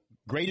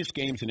greatest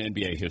games in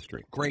NBA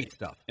history. Great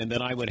stuff. And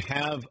then I would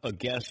have a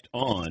guest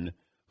on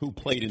who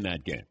played in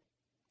that game.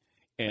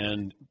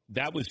 And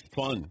that was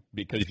fun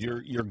because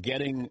you're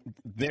getting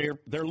they're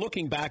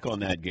looking back on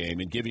that game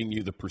and giving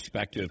you the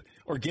perspective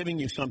or giving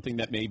you something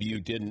that maybe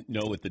you didn't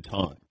know at the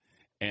time.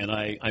 And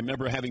I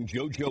remember having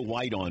JoJo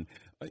White on.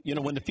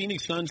 When the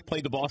Phoenix Suns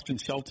played the Boston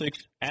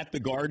Celtics at the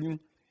Garden,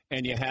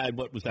 and you had,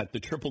 the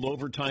triple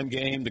overtime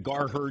game, the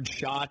Gar-Hurd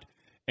shot,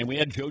 and we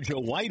had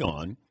JoJo White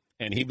on,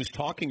 and he was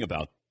talking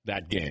about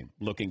that game,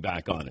 looking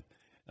back on it.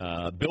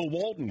 Bill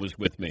Walton was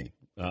with me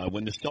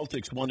when the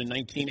Celtics won in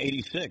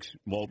 1986.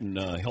 Walton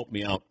helped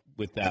me out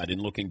with that in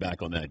looking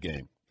back on that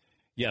game.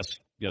 Yes,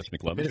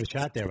 McLovin. A bit of a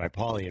shot there by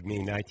Paulie at me,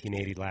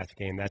 1980 last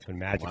game. That's when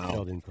Magic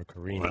filled in for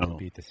Kareem and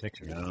beat the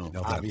Sixers. No,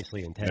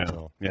 obviously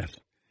intentional. Yes.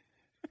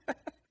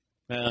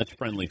 That's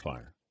friendly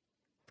fire.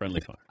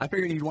 Friendly fire. I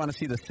figured you'd want to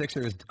see the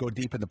Sixers go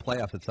deep in the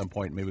playoffs at some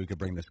point. Maybe we could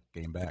bring this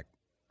game back.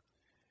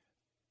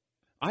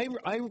 I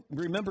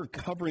remember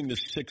covering the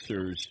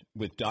Sixers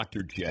with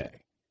Dr. J.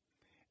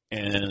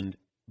 And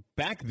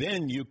back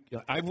then,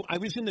 I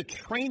was in the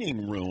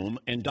training room,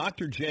 and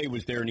Dr. J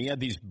was there, and he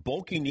had these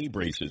bulky knee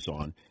braces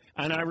on.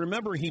 And I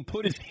remember he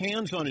put his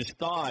hands on his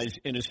thighs,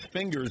 and his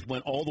fingers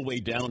went all the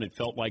way down, it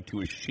felt like, to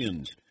his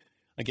shins.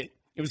 It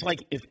was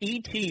like if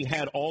E.T.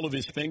 had all of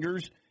his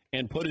fingers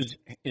and put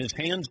his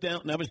hands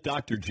down, and that was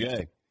Dr.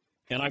 J.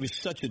 And I was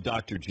such a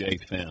Dr. J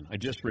fan. I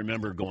just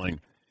remember going,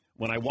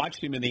 when I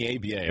watched him in the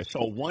ABA, I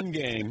saw one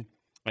game,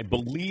 I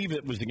believe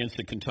it was against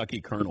the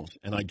Kentucky Colonels,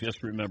 and I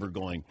just remember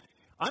going,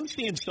 I'm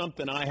seeing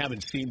something I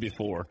haven't seen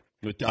before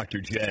with Dr.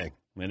 J,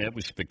 and it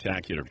was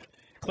spectacular.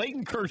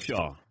 Clayton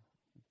Kershaw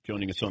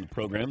joining us on the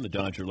program, the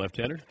Dodger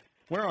left-hander.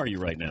 Where are you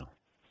right now?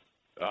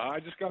 I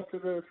just got to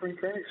the spring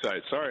training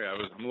site. Sorry,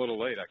 I'm a little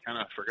late. I kind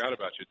of forgot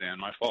about you, Dan.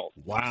 My fault.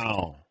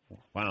 Wow.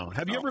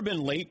 Have you ever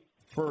been late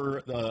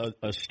for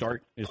a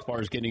start as far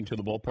as getting to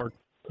the ballpark?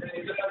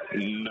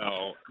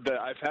 No.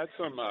 I've had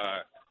some,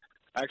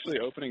 actually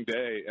opening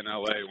day in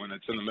L.A. when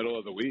it's in the middle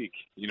of the week,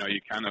 you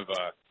kind of,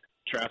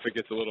 traffic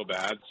gets a little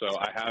bad. So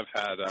I have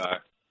had,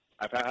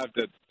 I've had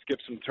to skip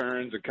some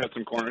turns and cut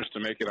some corners to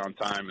make it on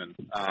time, and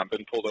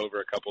been pulled over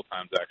a couple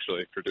times,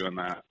 actually, for doing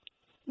that.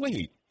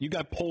 Wait, you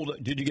got pulled?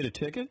 Did you get a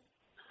ticket?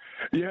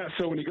 Yeah,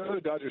 so when you go to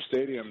the Dodger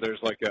Stadium, there's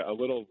like a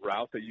little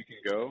route that you can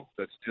go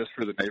that's just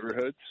for the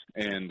neighborhoods,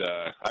 and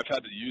I've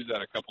had to use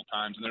that a couple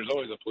times, and there's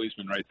always a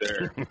policeman right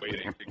there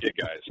waiting to get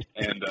guys.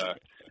 And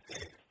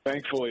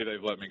thankfully,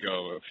 they've let me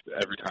go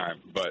every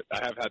time, but I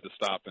have had to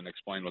stop and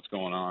explain what's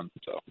going on.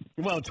 So,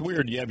 well, it's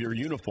weird. You have your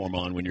uniform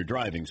on when you're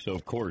driving, so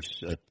of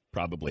course that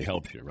probably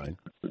helps you, right?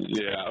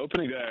 Yeah,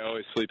 opening day I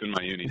always sleep in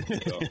my uni,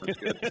 so that's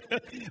good.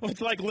 Well,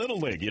 it's like Little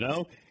League,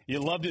 You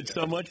loved it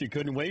so much you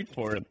couldn't wait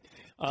for it.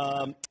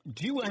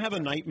 Do you have a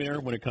nightmare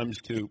when it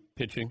comes to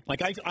pitching?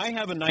 Like I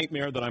have a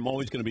nightmare that I'm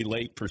always going to be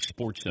late for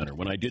SportsCenter.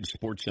 When I did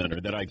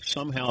SportsCenter, that I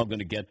somehow going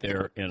to get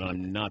there and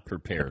I'm not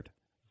prepared.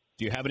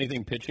 Do you have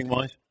anything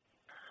pitching-wise?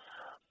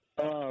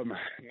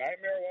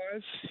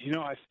 Nightmare-wise?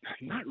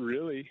 Not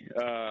really.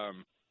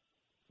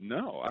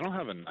 No, I don't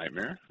have a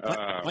nightmare.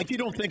 Like you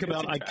don't think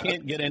about, I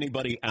can't get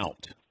anybody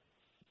out.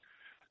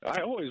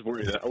 I always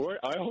worry about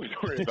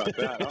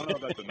that. I don't know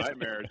if that's a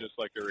nightmare or just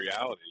like a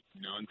reality.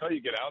 Until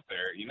you get out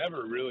there, you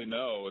never really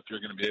know if you're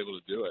going to be able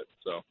to do it.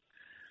 So,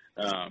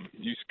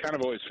 You kind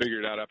of always figure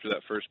it out after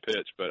that first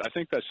pitch, but I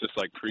think that's just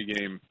like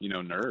pregame,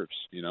 nerves,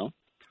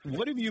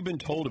 What have you been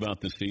told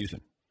about this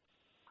season?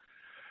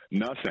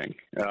 Nothing.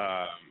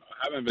 I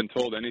haven't been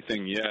told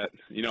anything yet.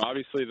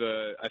 Obviously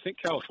I think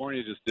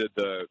California just did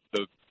the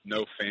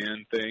no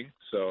fan thing.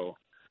 So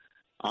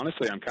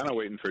honestly, I'm kind of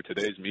waiting for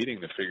today's meeting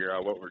to figure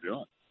out what we're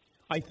doing.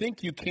 I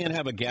think you can't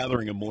have a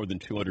gathering of more than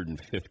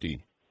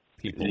 250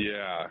 people.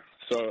 Yeah.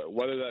 So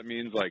whether that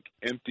means like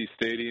empty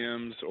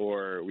stadiums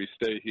or we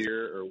stay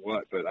here or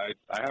what, but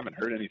I haven't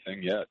heard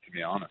anything yet, to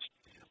be honest.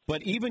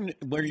 But even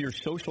where you're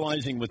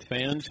socializing with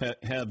fans,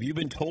 have you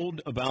been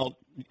told about,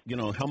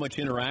 how much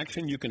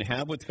interaction you can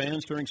have with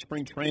fans during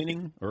spring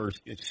training or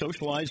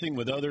socializing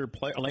with other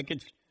players? Like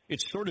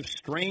it's sort of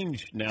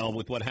strange now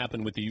with what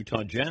happened with the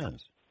Utah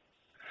Jazz.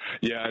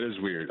 Yeah, it is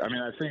weird. I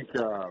mean, I think,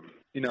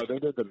 they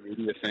did the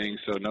media thing,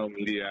 so no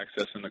media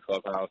access in the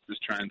clubhouse,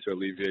 just trying to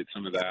alleviate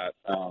some of that.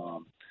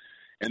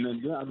 And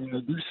then,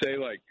 they do say,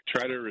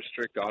 try to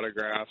restrict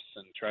autographs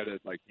and try to,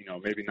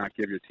 maybe not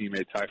give your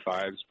teammates high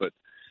fives, but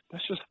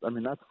that's just,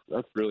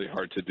 that's really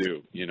hard to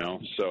do,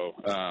 So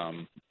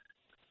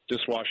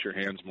just wash your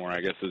hands more,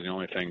 I guess, is the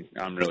only thing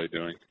I'm really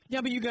doing.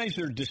 Yeah, but you guys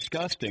are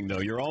disgusting,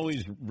 though. You're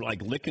always,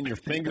 licking your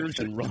fingers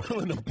and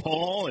rolling the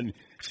ball and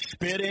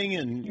spitting.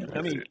 And,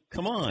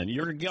 come on.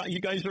 You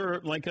guys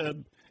are like a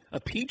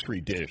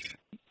Petri dish.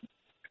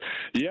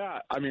 Yeah,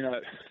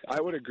 I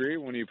would agree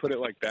when you put it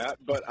like that.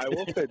 But I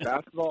will say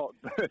basketball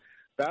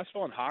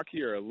and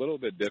hockey are a little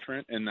bit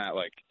different in that,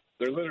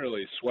 they're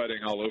literally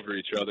sweating all over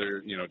each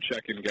other,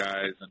 checking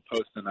guys and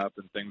posting up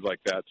and things like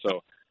that.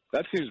 So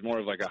that seems more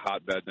of like a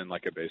hotbed than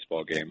like a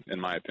baseball game, in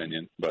my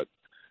opinion. But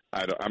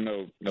I'm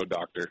no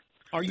doctor.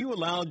 Are you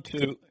allowed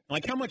to,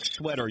 how much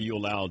sweat are you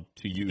allowed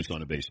to use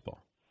on a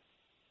baseball?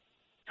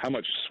 How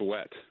much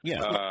sweat?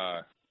 Yeah.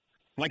 I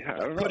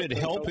don't know. Could it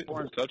help? No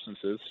foreign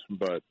substances,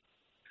 but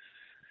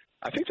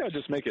I think that would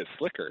just make it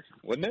slicker,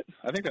 wouldn't it?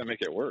 I think that would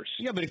make it worse.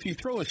 Yeah, but if you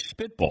throw a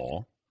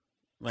spitball,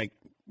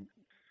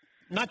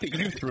 not that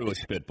you threw a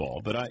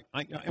spitball, but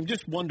I'm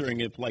just wondering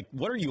if,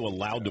 what are you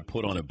allowed to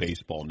put on a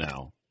baseball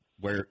now?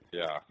 Where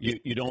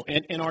you don't,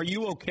 and are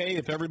you okay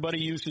if everybody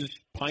uses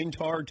pine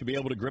tar to be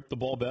able to grip the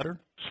ball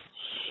better?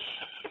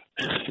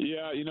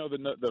 Yeah,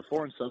 the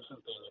foreign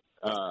substance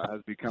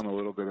has become a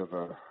little bit of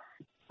a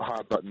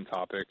hot button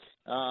topic.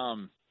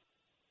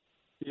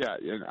 Yeah,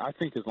 and I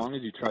think as long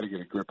as you try to get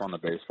a grip on the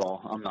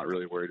baseball, I'm not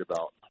really worried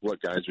about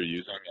what guys are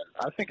using. And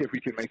I think if we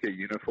can make it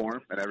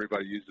uniform and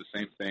everybody use the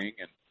same thing,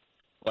 and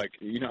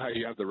how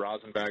you have the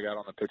rosin bag out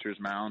on the pitcher's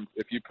mound,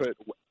 if you put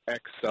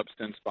X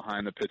substance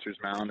behind the pitcher's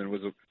mound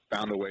and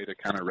found a way to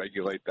kind of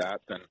regulate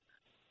that, then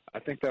I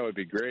think that would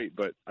be great.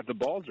 But the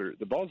balls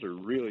are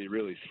really,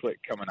 really slick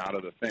coming out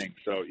of the thing.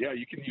 So yeah,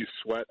 you can use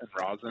sweat and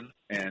rosin,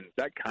 and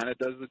that kind of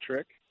does the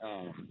trick.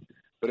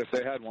 But if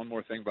they had one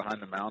more thing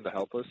behind the mound to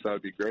help us, that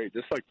would be great.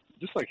 Just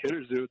like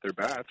hitters do with their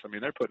bats.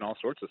 They're putting all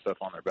sorts of stuff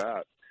on their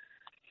bat.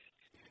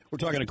 We're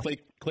talking to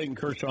Clayton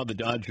Kershaw, the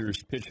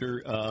Dodgers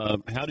pitcher.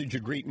 How did you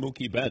greet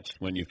Mookie Betts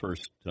when you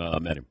first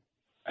met him?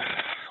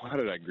 How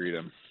did I greet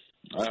him?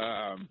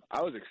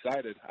 I was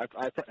excited.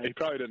 He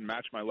probably didn't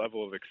match my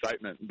level of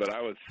excitement, but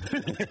I was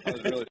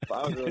really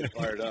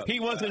fired up. He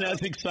wasn't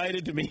as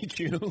excited to meet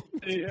you.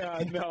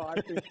 Yeah, no, I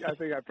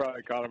think I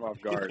probably caught him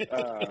off guard.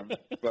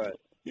 But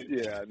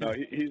yeah, no,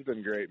 he's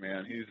been great,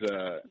 man. He's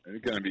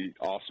going to be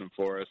awesome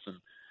for us, and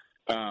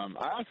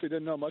I honestly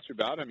didn't know much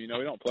about him. We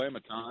don't play him a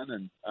ton,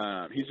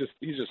 and he's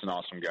just an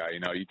awesome guy.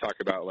 You talk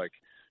about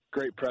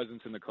great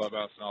presence in the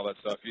clubhouse and all that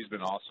stuff. He's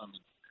been awesome.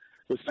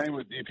 The same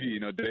with DP.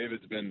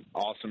 David's been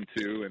awesome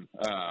too, and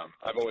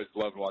I've always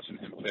loved watching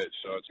him pitch.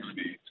 So it's gonna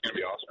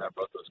be awesome to have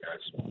both those guys.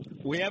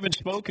 We haven't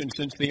spoken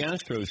since the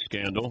Astros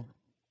scandal.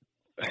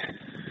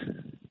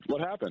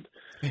 What happened?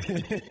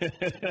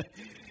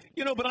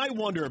 But I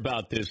wonder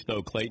about this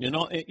though, Clayton.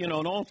 In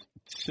all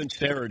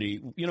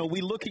sincerity,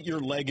 we look at your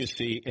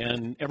legacy,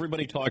 and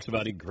everybody talks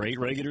about a great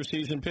regular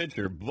season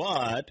pitcher,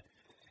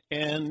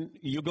 and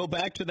you go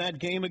back to that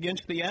game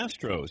against the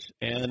Astros,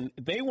 and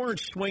they weren't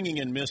swinging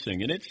and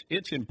missing, and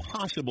it's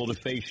impossible to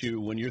face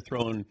you when you're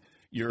throwing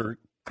your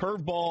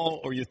curveball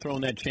or you're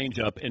throwing that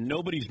changeup, and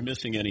nobody's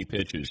missing any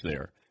pitches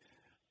there.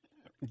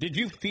 Did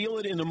you feel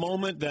it in the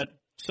moment that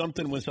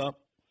something was up?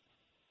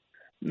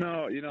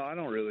 No, I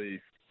don't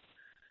really.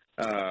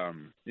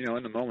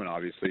 In the moment,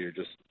 obviously, it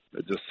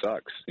just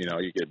sucks.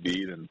 You get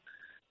beat, and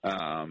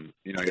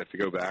you have to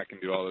go back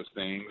and do all those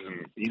things,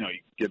 and you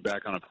get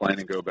back on a plane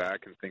and go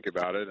back and think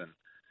about it, and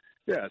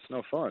yeah, it's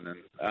no fun.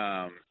 And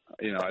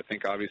I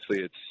think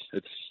obviously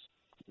it's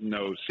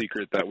no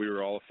secret that we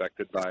were all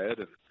affected by it,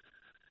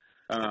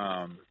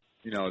 and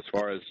as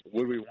far as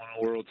would we want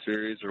a World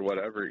Series or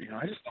whatever,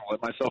 I just don't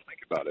let myself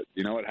think about it.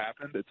 It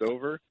happened, it's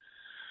over.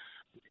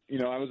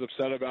 I was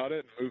upset about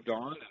it and moved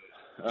on,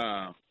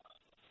 and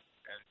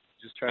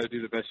just try to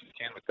do the best you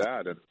can with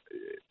that. And,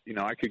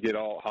 I could get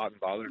all hot and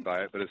bothered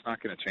by it, but it's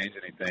not going to change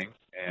anything.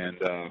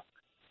 And,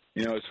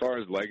 as far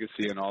as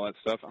legacy and all that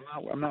stuff,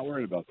 I'm not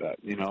worried about that.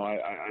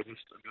 I'm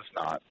just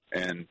not.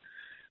 And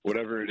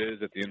whatever it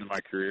is at the end of my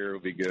career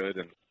will be good.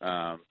 And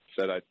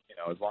said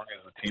as long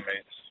as the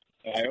teammates,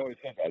 and I always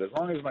think that, as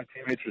long as my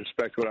teammates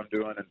respect what I'm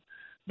doing and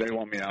they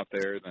want me out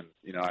there, then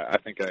I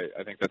think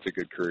that's a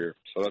good career.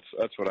 So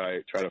that's what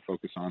I try to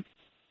focus on.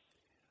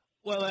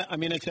 Well, I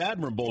mean, it's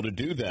admirable to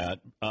do that.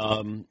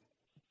 You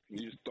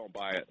just don't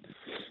buy it.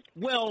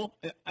 Well,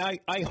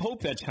 I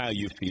hope that's how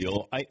you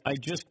feel. I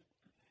just,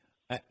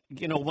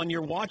 when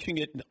you're watching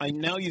it,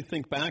 now you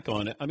think back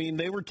on it. I mean,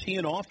 they were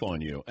teeing off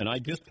on you, and I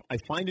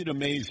find it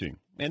amazing.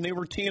 And they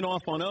were teeing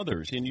off on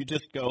others, and you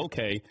just go,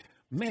 okay,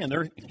 man,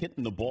 they're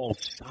hitting the ball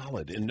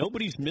solid, and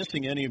nobody's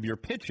missing any of your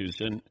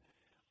pitches. And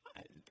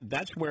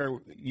that's where,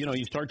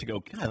 you start to go,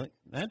 God,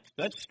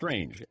 that's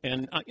strange.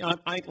 And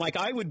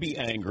I would be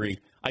angry.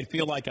 I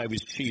feel like I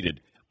was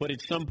cheated. But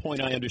at some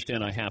point, I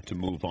understand I have to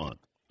move on.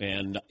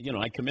 And,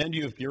 I commend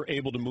you if you're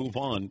able to move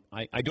on.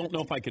 I don't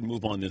know if I can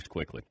move on this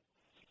quickly.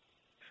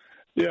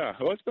 Yeah,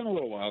 well, it's been a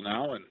little while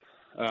now, and,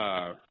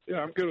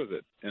 I'm good with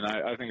it. And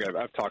I think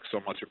I've talked so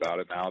much about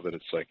it now that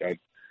it's like I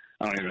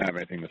don't even have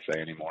anything to say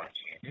anymore.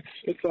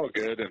 It's all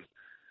good, and,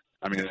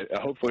 I mean,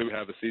 hopefully we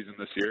have a season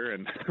this year,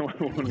 and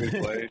when we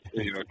play,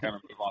 kind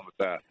of move on with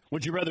that.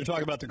 Would you rather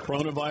talk about the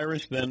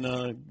coronavirus than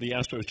the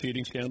Astros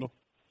cheating scandal?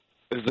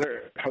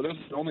 Are those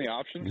the only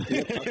options?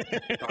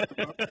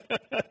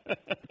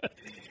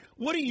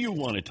 What do you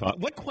want to talk?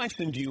 What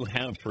question do you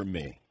have for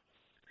me?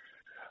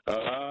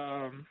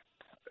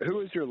 Who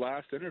was your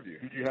last interview?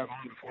 Who did you have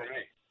on before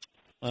me?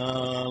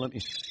 Let me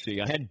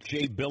see. I had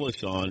Jay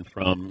Billis on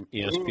from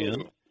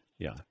ESPN. Ooh.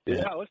 Yeah.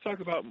 Let's talk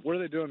about what are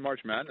they doing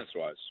March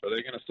Madness-wise? Are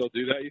they going to still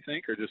do that, you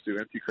think, or just do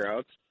empty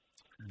crowds?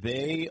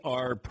 They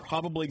are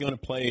probably going to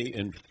play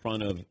in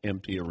front of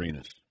empty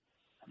arenas.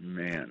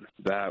 Man,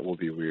 that will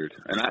be weird.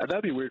 And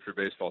that'd be weird for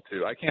baseball,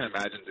 too. I can't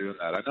imagine doing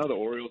that. I know the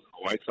Orioles and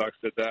the White Sox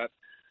did that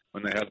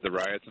when they had the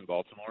riots in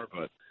Baltimore,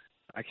 but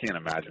I can't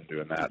imagine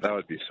doing that. That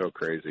would be so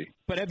crazy.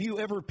 But have you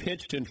ever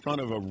pitched in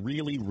front of a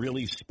really,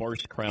 really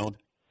sparse crowd?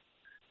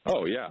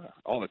 Oh, yeah,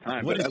 all the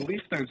time. But at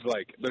least there's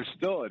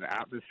still an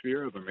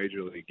atmosphere of a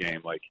major league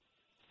game. Like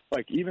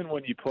even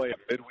when you play a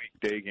midweek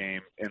day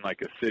game in, like,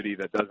 a city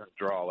that doesn't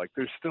draw, like,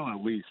 there's still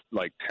at least,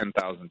 like,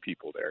 10,000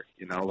 people there,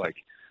 like,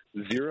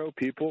 0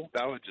 people,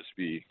 that would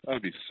be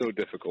so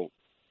difficult.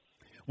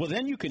 Well,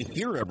 then you can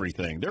hear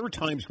everything. There were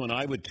times when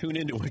I would tune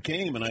into a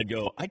game and I'd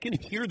go, I can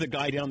hear the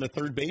guy down the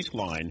third base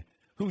line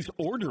who's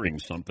ordering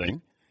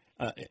something.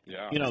 But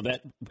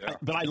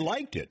I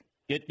liked it.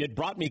 It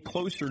brought me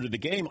closer to the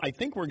game. I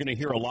think we're going to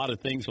hear a lot of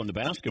things on the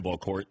basketball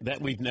court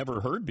that we've never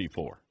heard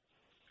before.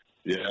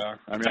 Yeah,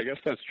 I mean, I guess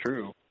that's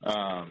true.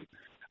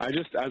 I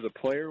just, as a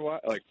player,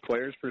 like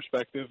player's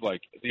perspective,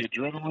 like the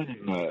adrenaline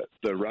and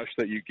the rush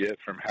that you get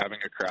from having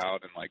a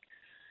crowd and like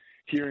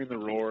hearing the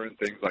roar and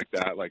things like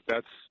that, like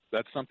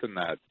that's something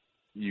that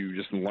you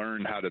just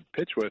learn how to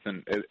pitch with,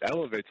 and it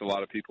elevates a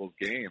lot of people's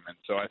game. And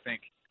so I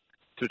think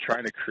to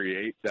try to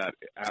create that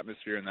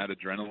atmosphere and that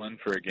adrenaline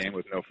for a game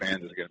with no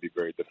fans is going to be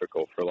very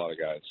difficult for a lot of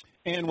guys.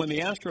 And when the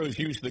Astros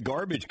use the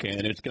garbage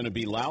can, it's going to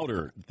be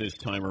louder this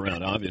time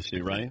around,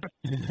 obviously, right?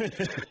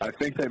 I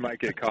think they might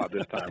get caught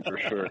this time for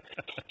sure.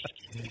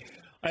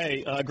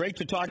 Hey, great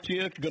to talk to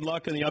you. Good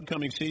luck in the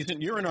upcoming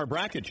season. You're in our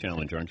bracket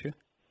challenge, aren't you?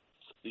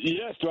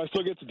 Yes. Do I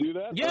still get to do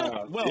that?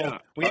 Yeah.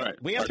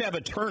 We have to have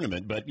a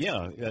tournament, but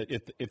yeah,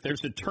 if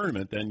there's a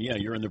tournament, then yeah,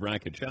 you're in the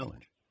bracket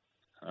challenge.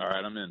 All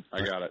right, I'm in.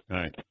 I got it. All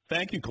right.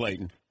 Thank you,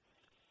 Clayton.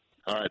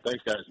 All right,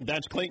 thanks, guys.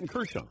 That's Clayton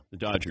Kershaw, the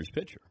Dodgers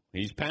pitcher.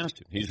 He's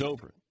past it. He's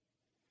over it.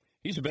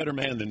 He's a better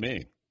man than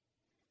me.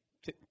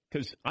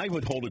 Because I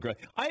would hold a grudge.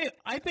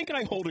 I think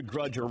I hold a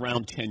grudge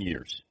around 10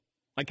 years.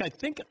 Like, I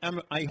think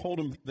I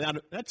hold him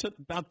that's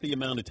about the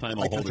amount of time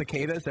I'll hold the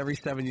cicadas, every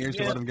 7 years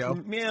you let him go?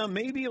 Yeah,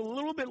 maybe a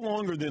little bit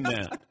longer than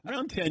that.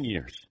 Around 10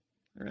 years.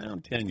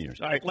 Around 10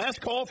 years. All right, last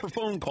call for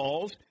phone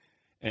calls.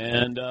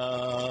 And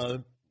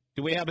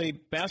do we have a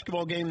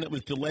basketball game that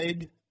was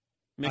delayed?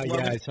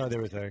 Yeah, I saw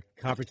there was a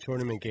conference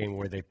tournament game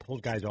where they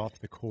pulled guys off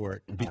the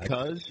court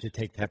because to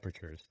take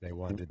temperatures. They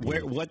wanted to.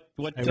 Where? What?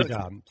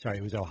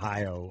 It was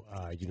Ohio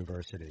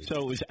University. So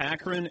it was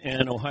Akron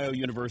and Ohio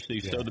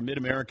University. Yeah. So the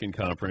Mid-American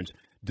Conference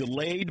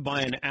delayed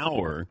by an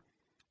hour,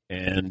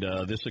 and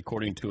this,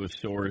 according to a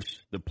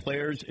source, the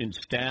players and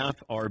staff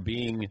are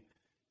being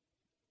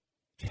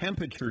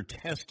temperature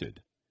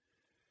tested.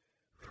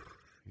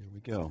 Here we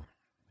go.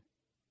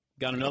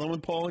 Got another one,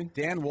 Paulie?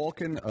 Dan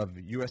Wolkin of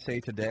USA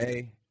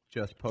Today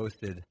just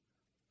posted,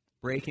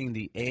 breaking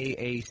the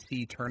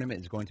AAC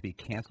tournament is going to be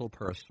canceled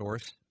per a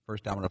source.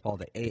 First domino fall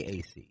to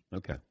AAC.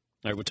 Okay. All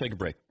right, we'll take a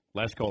break.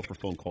 Last call for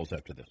phone calls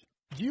after this.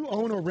 Do you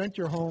own or rent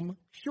your home?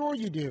 Sure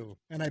you do.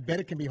 And I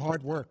bet it can be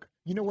hard work.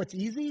 You know what's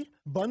easy?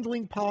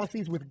 Bundling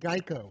policies with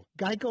Geico.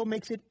 Geico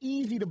makes it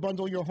easy to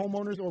bundle your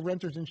homeowners or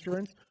renters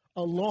insurance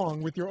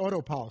along with your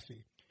auto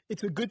policy.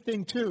 It's a good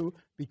thing, too,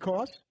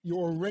 because you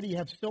already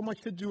have so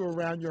much to do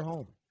around your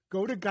home.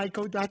 Go to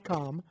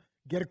geico.com,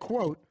 get a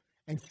quote,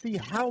 and see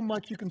how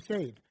much you can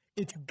save.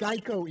 It's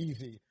Geico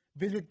easy.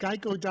 Visit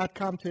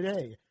geico.com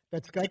today.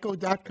 That's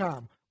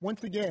geico.com.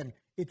 Once again,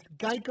 It's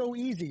Geico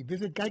Easy.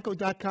 Visit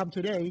geico.com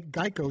today,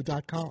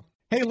 geico.com.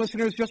 Hey,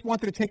 listeners, just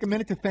wanted to take a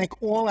minute to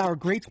thank all our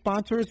great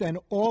sponsors and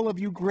all of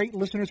you great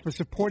listeners for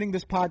supporting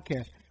this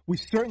podcast. We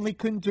certainly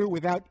couldn't do it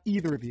without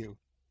either of you.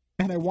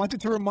 And I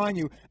wanted to remind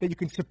you that you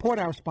can support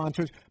our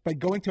sponsors by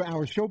going to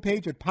our show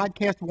page at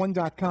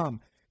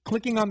podcast1.com,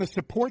 clicking on the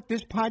Support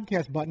This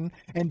Podcast button,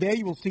 and there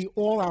you will see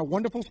all our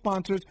wonderful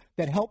sponsors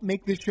that help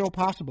make this show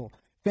possible.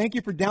 Thank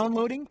you for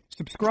downloading,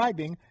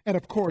 subscribing, and,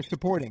 of course,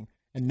 supporting.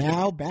 And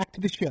now, back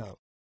to the show.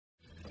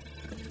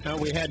 Now,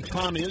 we had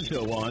Tom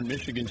Izzo on,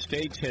 Michigan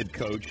State's head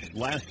coach,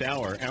 last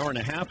hour and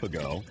a half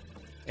ago,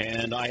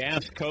 and I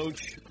asked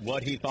Coach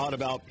what he thought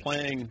about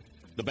playing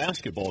the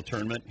basketball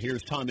tournament.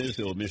 Here's Tom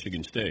Izzo of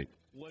Michigan State.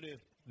 What if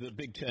the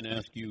Big Ten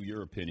asked you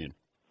your opinion?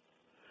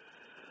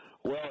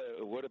 Well,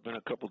 it would have been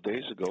a couple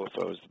days ago, if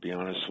I was to be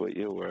honest with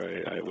you,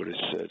 where I would have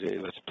said, hey,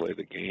 let's play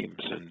the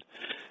games.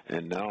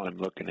 And now I'm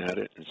looking at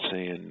it and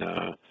saying,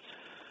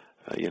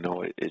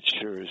 it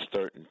sure is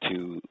starting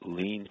to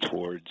lean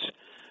towards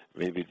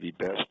maybe it'd be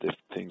best if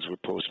things were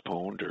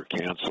postponed or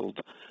canceled.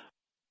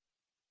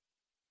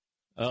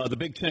 The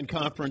Big Ten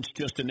Conference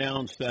just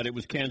announced that it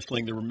was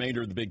canceling the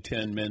remainder of the Big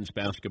Ten men's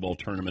basketball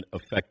tournament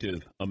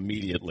effective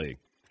immediately.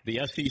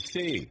 The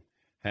SEC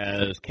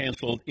has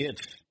canceled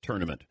its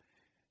tournament.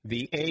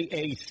 The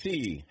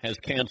AAC has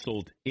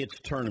canceled its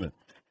tournament.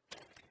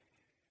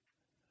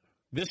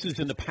 This is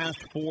in the past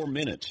 4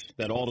 minutes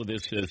that all of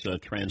this has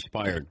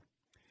transpired.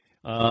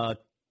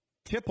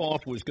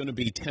 Tip-off was going to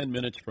be 10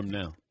 minutes from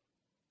now.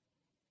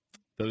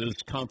 The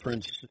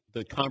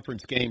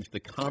conference games,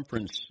 the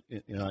conference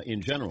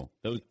in general,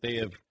 they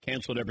have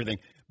canceled everything.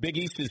 Big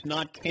East is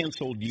not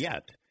canceled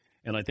yet,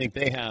 and I think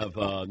they have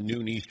a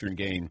noon Eastern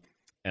game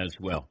as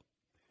well.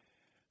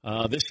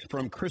 This is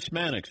from Chris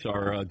Mannix,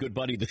 our good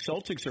buddy. The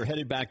Celtics are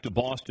headed back to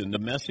Boston. The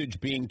message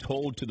being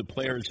told to the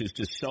players is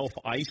to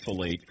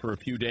self-isolate for a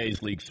few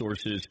days, league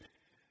sources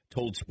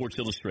told Sports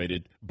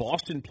Illustrated.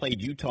 Boston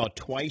played Utah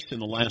twice in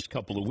the last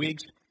couple of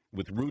weeks,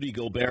 with Rudy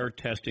Gobert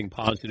testing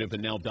positive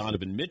and now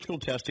Donovan Mitchell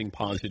testing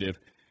positive.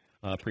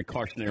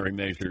 Precautionary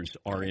measures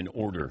are in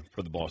order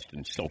for the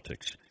Boston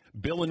Celtics.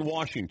 Bill in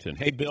Washington.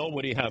 Hey, Bill,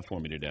 what do you have for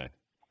me today?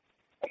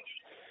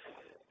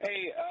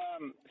 Hey,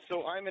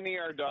 so I'm an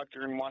ER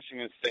doctor in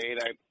Washington State.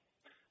 I,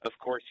 of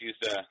course,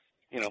 used a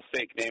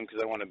fake name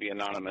because I want to be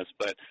anonymous.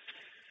 But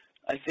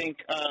I think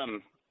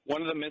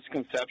one of the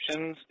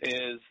misconceptions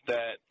is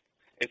that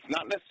it's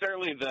not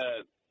necessarily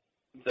the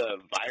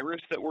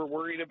virus that we're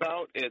worried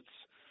about. It's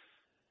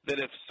that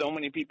if so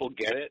many people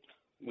get it,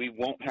 we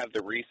won't have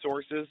the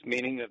resources,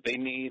 meaning that they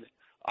need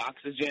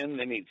oxygen,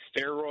 they need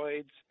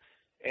steroids,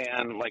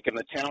 and like in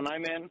the town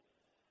I'm in,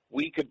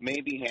 we could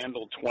maybe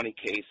handle 20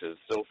 cases.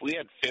 So if we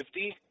had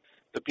 50,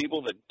 the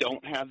people that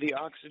don't have the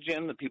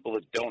oxygen, the people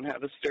that don't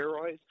have the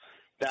steroids,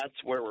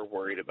 that's where we're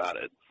worried about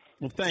it.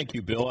 Well, thank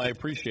you, Bill. I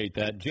appreciate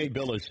that. Jay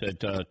Billis had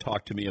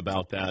talked to me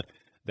about that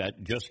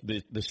just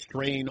the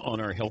strain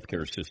on our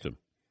healthcare system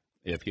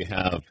if you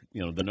have,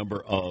 the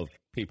number of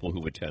people who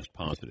would test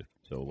positive.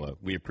 So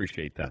we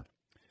appreciate that.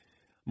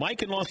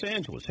 Mike in Los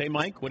Angeles. Hey,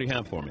 Mike, what do you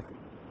have for me?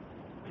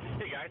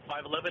 Hey, guys,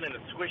 5'11" and a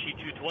squishy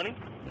 220.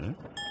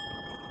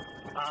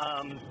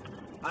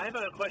 I have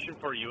a question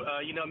for you.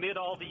 Amid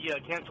all the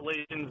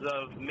cancellations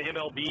of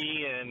MLB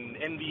and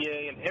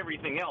NBA and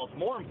everything else,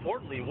 more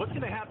importantly, what's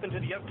going to happen to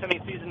the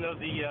upcoming season of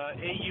the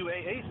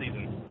AUAA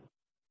season?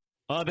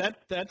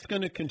 That's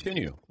going to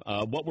continue.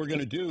 What we're going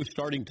to do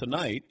starting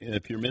tonight,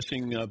 if you're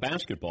missing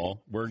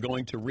basketball, we're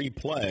going to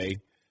replay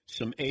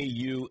some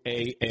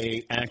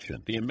AUAA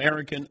action, the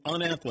American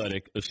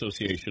Unathletic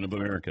Association of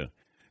America.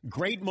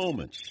 Great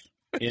moments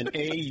in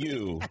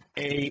AUAA,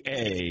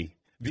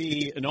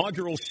 the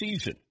inaugural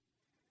season.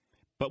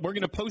 But we're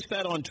going to post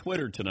that on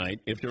Twitter tonight.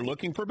 If you're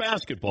looking for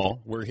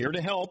basketball, we're here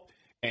to help.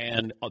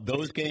 And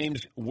those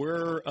games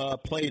were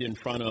played in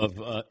front of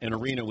an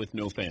arena with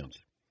no fans.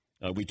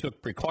 We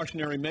took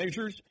precautionary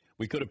measures.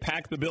 We could have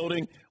packed the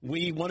building.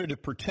 We wanted to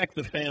protect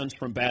the fans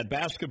from bad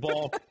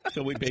basketball,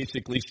 so we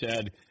basically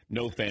said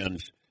no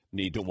fans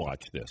need to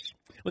watch this.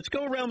 Let's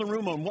go around the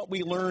room on what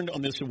we learned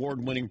on this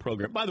award-winning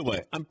program. By the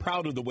way, I'm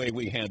proud of the way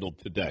we handled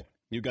today.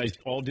 You guys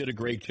all did a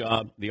great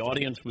job. The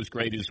audience was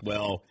great as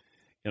well.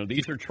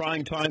 These are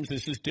trying times.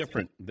 This is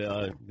different.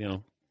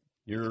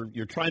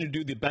 You're trying to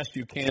do the best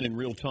you can in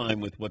real time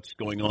with what's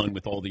going on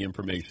with all the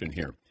information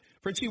here.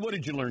 Fritzy, what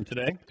did you learn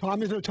today?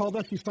 Tom Izzo told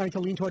us he's starting to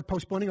lean toward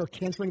postponing or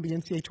canceling the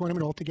NCAA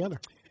tournament altogether.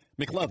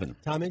 McLovin.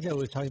 Tom Izzo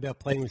was talking about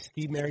playing with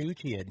Steve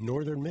Mariucci at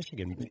Northern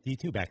Michigan,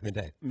 D2 back in the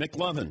day.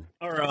 McLovin.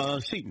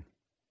 Or Seton.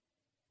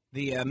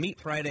 The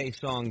Meat Friday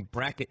song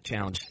Bracket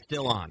Challenge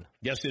still on.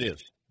 Yes, it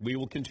is. We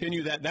will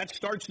continue that. That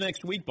starts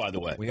next week, by the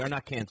way. We are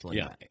not canceling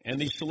that. And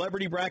the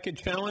Celebrity Bracket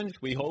Challenge,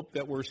 we hope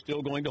that we're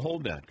still going to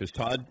hold that because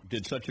Todd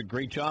did such a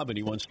great job, and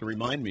he wants to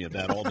remind me of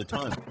that all the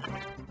time.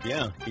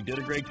 Yeah, he did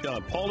a great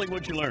job. Paulie,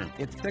 what'd you learn?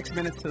 It's 6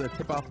 minutes to the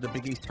tip-off of the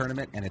Big East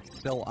tournament, and it's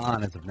still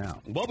on as of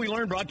now. What we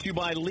learned brought to you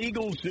by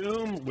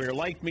LegalZoom, where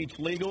life meets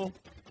legal.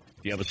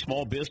 If you have a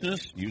small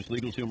business, use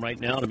LegalZoom right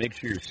now to make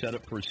sure you're set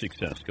up for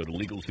success. Go to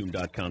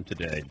LegalZoom.com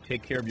today.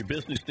 Take care of your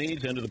business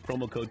needs. Enter the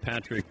promo code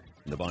Patrick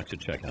in the box at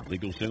checkout.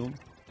 LegalZoom,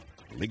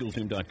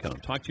 LegalZoom.com.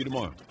 Talk to you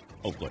tomorrow,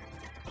 hopefully.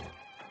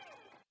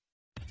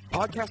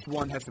 Podcast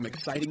One has some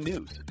exciting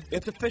news.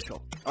 It's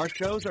official. Our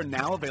shows are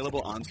now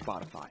available on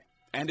Spotify,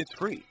 and it's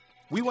free.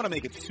 We want to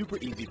make it super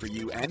easy for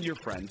you and your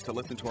friends to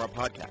listen to our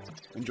podcasts,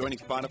 and joining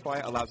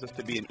Spotify allows us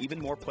to be in even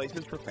more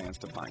places for fans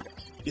to find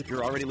us. If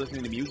you're already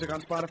listening to music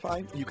on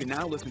Spotify, you can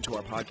now listen to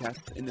our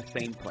podcasts in the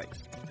same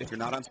place. If you're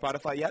not on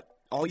Spotify yet,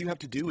 all you have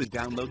to do is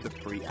download the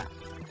free app.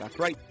 That's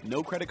right,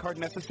 no credit card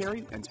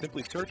necessary, and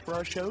simply search for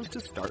our shows to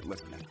start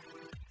listening.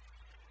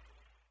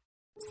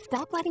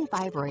 Stop letting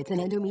fibroids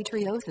and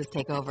endometriosis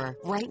take over.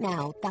 Right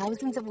now,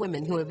 thousands of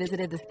women who have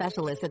visited the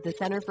specialist at the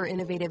Center for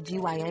Innovative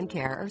GYN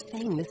Care are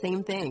saying the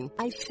same thing.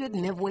 I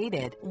shouldn't have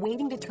waited.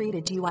 Waiting to treat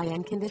a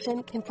GYN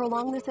condition can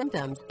prolong the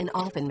symptoms and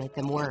often make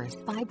them worse.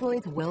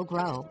 Fibroids will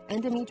grow.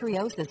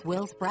 Endometriosis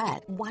will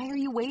spread. Why are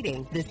you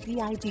waiting? The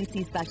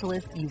CIGC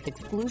specialists use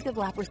exclusive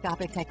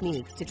laparoscopic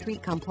techniques to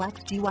treat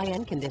complex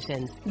GYN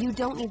conditions. You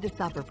don't need to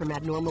suffer from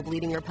abnormal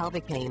bleeding or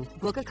pelvic pain.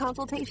 Book a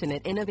consultation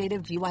at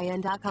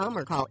innovativegyn.com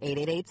or call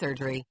 888-SURGERY.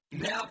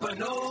 Napa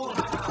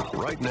know-how.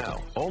 Right now,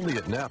 only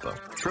at Napa,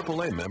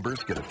 AAA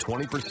members get a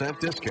 20%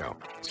 discount.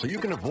 So you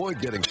can avoid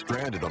getting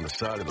stranded on the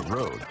side of the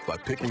road by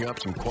picking up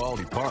some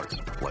quality parts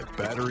like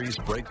batteries,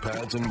 brake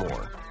pads, and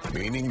more.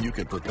 Meaning you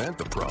can prevent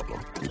the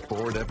problem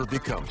before it ever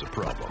becomes a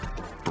problem.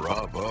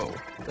 Bravo.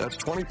 That's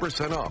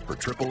 20% off for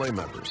AAA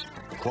members.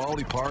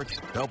 Quality parts,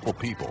 helpful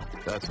people.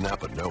 That's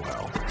Napa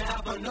know-how.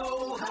 Napa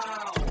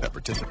know-how. At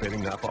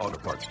participating Napa Auto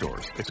Parts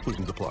stores.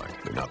 Exclusions apply.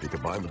 May not be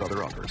combined with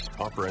other offers.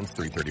 Offer ends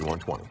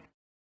 3/31/20.